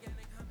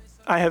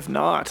 I have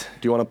not.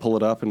 Do you want to pull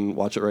it up and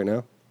watch it right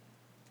now?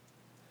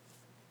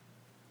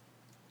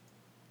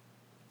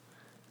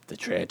 The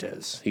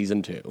Traitors,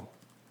 season 2.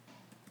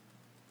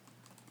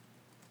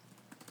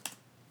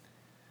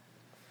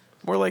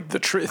 More like the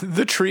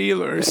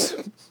trailers.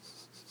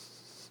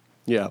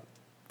 Yeah.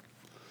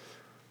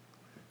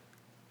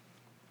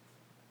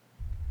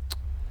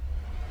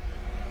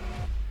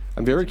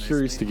 I'm very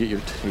curious to get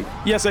your take.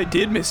 Yes, I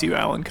did miss you,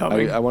 Alan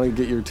Cumming. I want to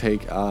get your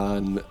take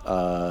on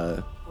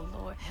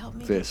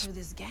this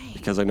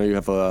because I know you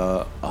have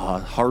a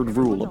hard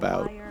rule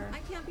about I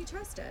can't be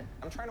trusted.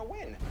 I'm trying to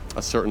win.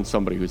 a certain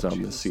somebody who's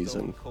on this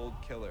season. Cold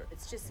killer.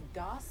 It's just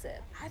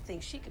gossip. I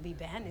think she could be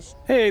banished.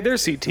 Hey,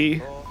 there's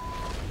CT.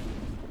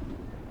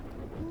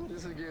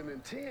 This is getting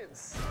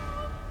intense.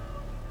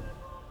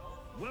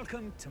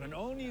 Welcome to an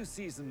all-new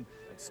season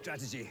of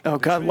Strategy. Oh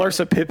God,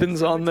 Larsa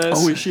Pippin's on this.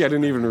 Oh, is she? I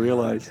didn't even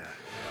realize.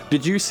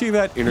 Did you see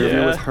that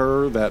interview with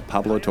her that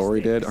Pablo Torre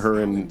did?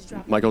 Her and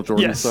Michael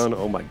Jordan's Yes. son?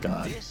 Oh my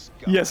God.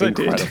 Yes, I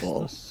did.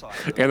 Incredible.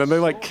 And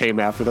then they came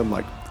after them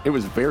it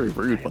was very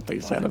rude what they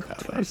said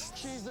about us.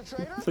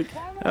 It's like,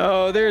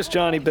 Oh, there's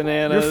Johnny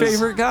Bananas. your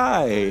favorite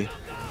guy.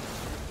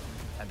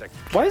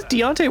 Why is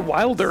Deontay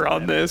Wilder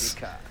on this?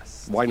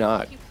 Why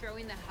not? Keep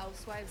throwing the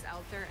housewives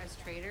out there as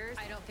traitors.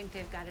 I don't think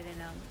they've got it in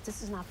them.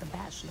 This is not The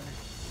Bachelor.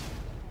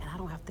 And I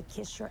don't have to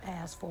kiss your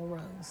ass for a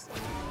rose.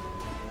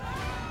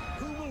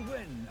 Who will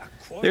win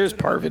There's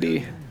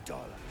Parvati.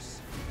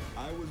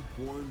 I was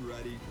born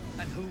ready.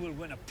 And who will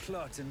win a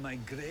plot in my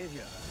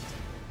graveyard?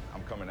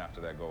 I'm coming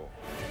after that goal.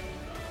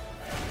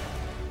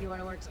 You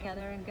want to work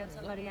together and get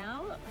somebody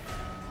out?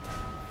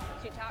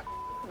 If you talk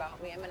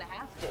about me, I'm gonna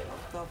have to.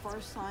 The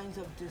first signs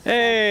of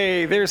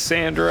Hey, there's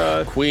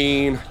Sandra.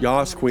 Queen.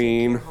 Yas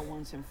Queen.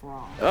 once and for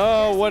all.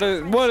 Oh,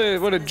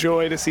 what a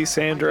joy to see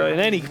Sandra in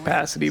any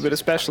capacity, but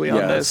especially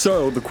on this.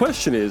 So the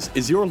question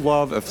is your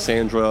love of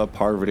Sandra,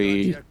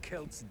 Parvati,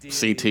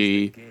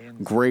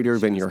 CT greater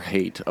than your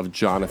hate of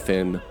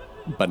Jonathan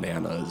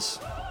Bananas?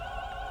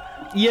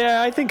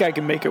 Yeah, I think I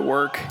can make it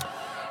work.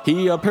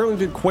 He apparently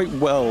did quite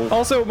well.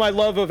 Also, my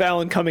love of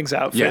Alan Cumming's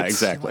outfits, Yeah,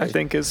 exactly. I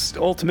think is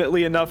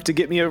ultimately enough to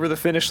get me over the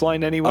finish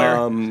line anywhere.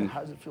 How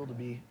does it feel to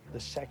be the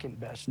second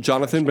best?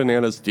 Jonathan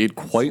Bananas did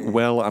quite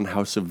well on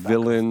House of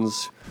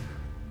Villains.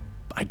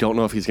 I don't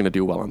know if he's going to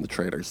do well on the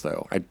Traitors,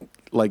 though.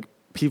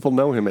 People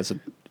know him as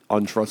an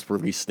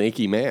untrustworthy,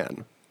 snaky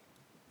man.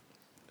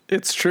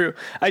 It's true.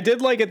 I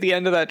did like at the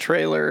end of that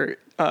trailer,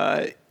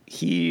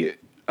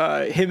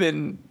 him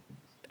and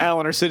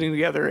Alan are sitting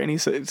together, and he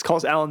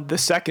calls Alan the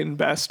second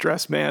best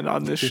dressed man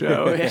on this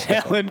show. And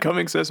Alan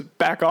Cummings says,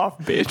 "Back off,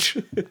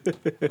 bitch."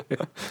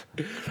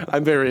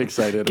 I'm very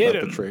excited Get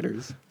about him. the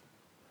Traitors.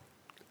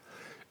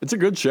 It's a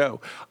good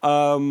show.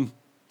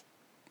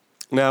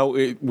 Now,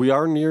 we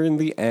are nearing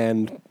the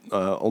end.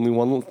 Only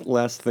one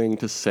last thing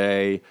to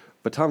say.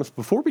 But Thomas,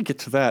 before we get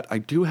to that, I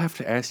do have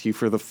to ask you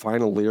for the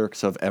final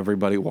lyrics of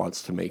Everybody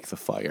Wants to Make the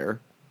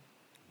Fire.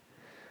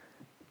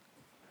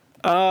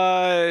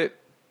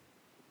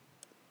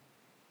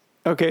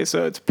 Okay,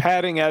 so it's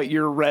padding out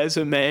your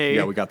resume.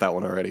 Yeah, we got that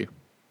one already.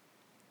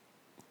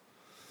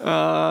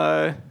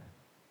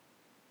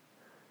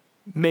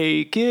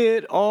 Make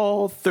it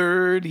all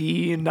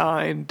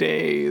 39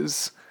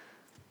 days.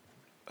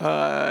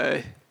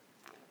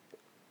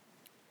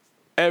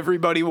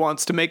 Everybody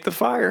wants to make the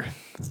fire.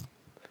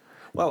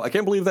 Wow, I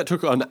can't believe that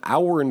took an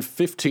hour and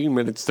 15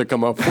 minutes to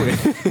come up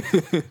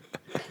with.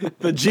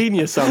 The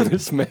genius on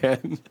this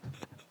man.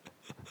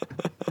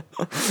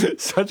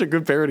 Such a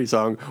good parody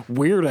song.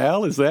 Weird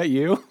Al, is that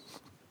you?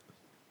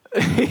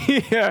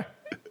 Yeah.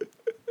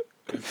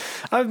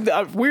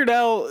 Weird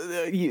Al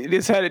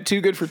has had it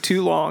too good for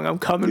too long. I'm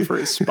coming for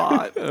his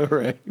spot. All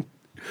right.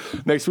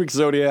 Next week,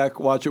 Zodiac,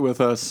 watch it with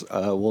us.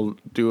 We'll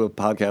do a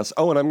podcast.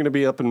 Oh, and I'm going to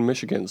be up in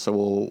Michigan, so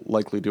we'll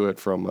likely do it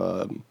from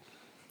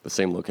the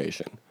same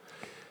location.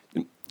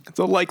 It's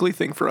a likely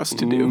thing for us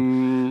to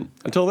do.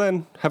 Until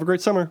then, have a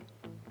great summer.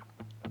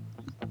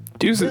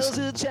 Deuces.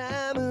 There's a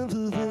time of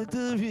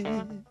victory.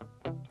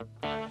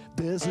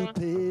 There's a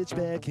page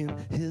back in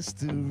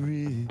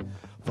history.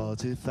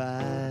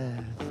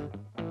 45.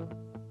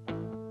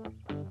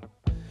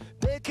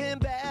 They came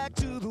back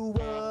to the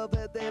world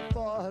that they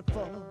fought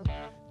for.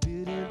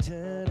 Didn't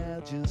turn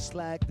out just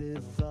like they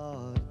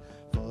thought.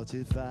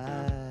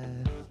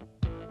 45.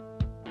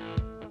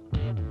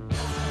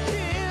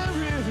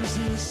 Here is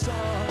a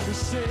song to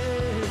sing.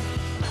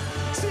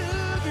 To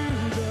do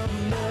the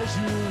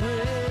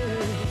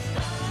measuring.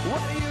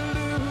 What do you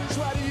lose?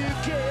 What do you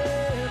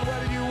gain? What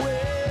do you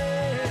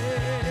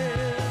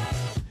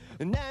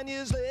win? 9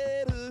 years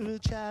later, a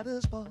child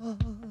is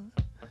born.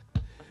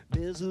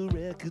 There's a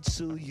record,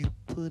 so you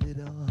put it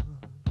on.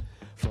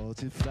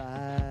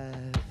 45.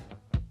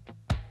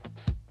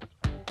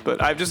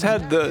 But I've just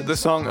had the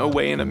song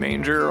Away in a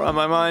Manger on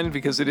my mind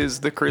because it is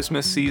the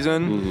Christmas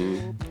season.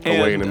 Mm-hmm.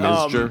 Away in a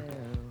Manger.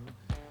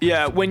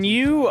 Yeah, when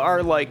you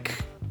are like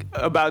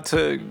about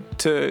to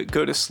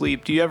go to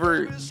sleep,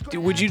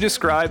 would you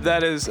describe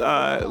that as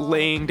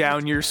laying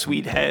down your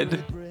sweet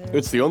head?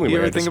 It's the only way You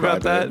ever I think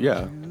describe about that? it.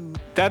 Yeah.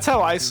 That's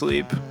how I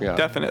sleep. Yeah.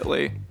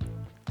 Definitely.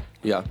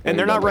 Yeah. And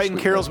they're not writing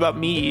carols about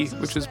me,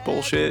 which is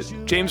bullshit.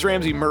 James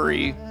Ramsey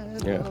Murray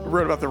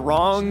wrote about the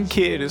wrong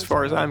kid as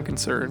far as I'm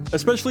concerned.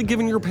 Especially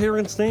given your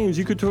parents' names,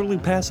 you could totally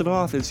pass it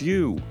off as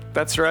you.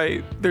 That's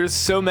right. There's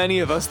so many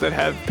of us that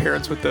have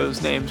parents with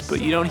those names,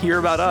 but you don't hear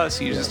about us,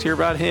 you just hear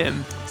about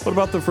him. What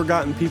about the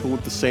forgotten people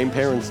with the same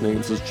parents'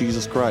 names as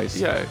Jesus Christ?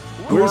 Yeah.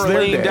 Where's Who are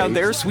their laying day? down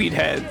their sweet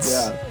heads.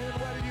 Yeah.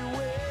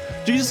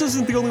 Jesus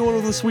isn't the only one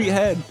with a sweet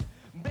head.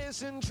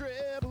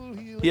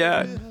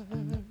 Yeah.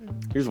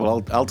 Here's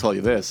what I'll tell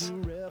you this.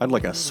 I'd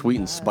like a sweet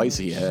and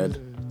spicy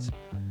head.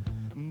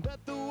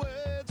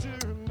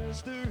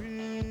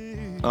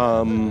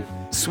 A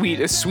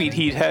sweet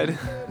heat head.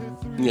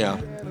 Yeah.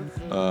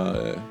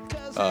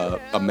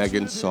 A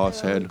Megan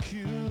sauce head.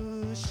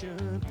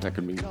 That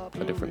could be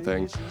a different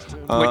thing.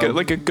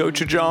 Like a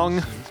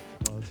gochujang.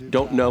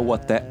 Don't know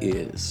what that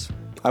is.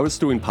 I was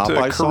doing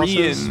Popeye It's a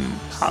Korean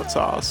sauces. hot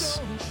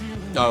sauce.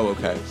 Oh,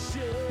 okay.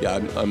 Yeah,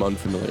 I'm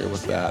unfamiliar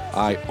with that.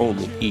 I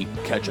only eat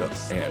ketchup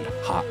and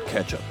hot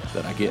ketchup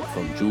that I get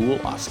from Jewel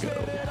Osco.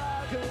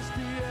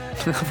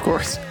 Of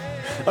course.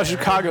 A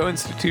Chicago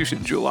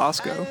institution, Jewel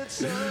Osco.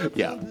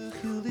 Yeah.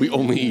 We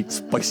only eat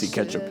spicy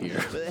ketchup here.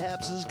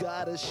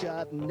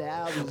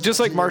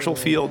 Just like Marshall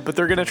Field, but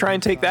they're going to try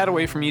and take that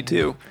away from you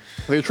too.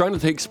 They're trying to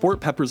take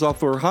sport peppers off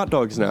their hot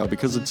dogs now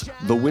because it's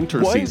the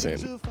winter What?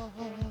 season.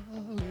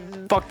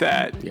 Fuck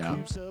that. Yeah.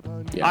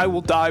 I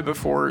will die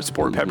before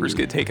sport peppers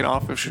get taken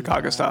off of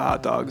Chicago-style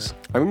hot dogs.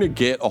 I'm going to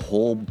get a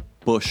whole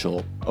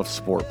bushel of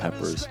sport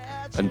peppers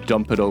and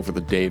dump it over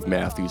the Dave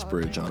Matthews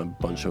Bridge on a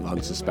bunch of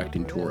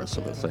unsuspecting tourists.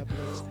 So they say,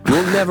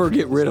 we'll never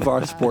get rid of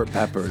our sport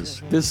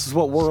peppers. This is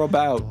what we're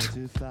about.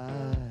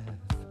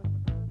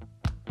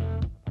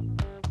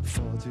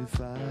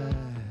 45.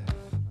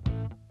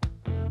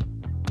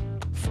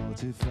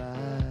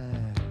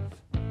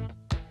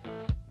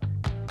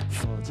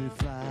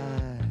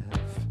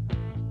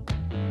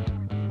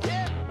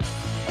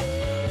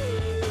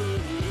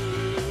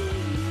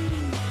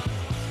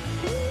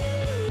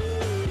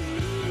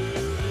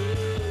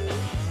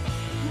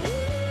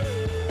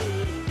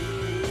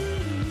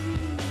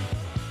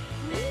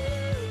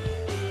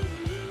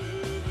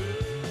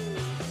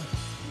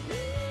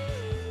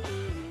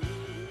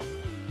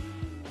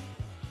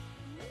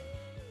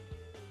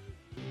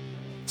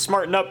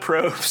 Smarten up,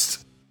 Probst.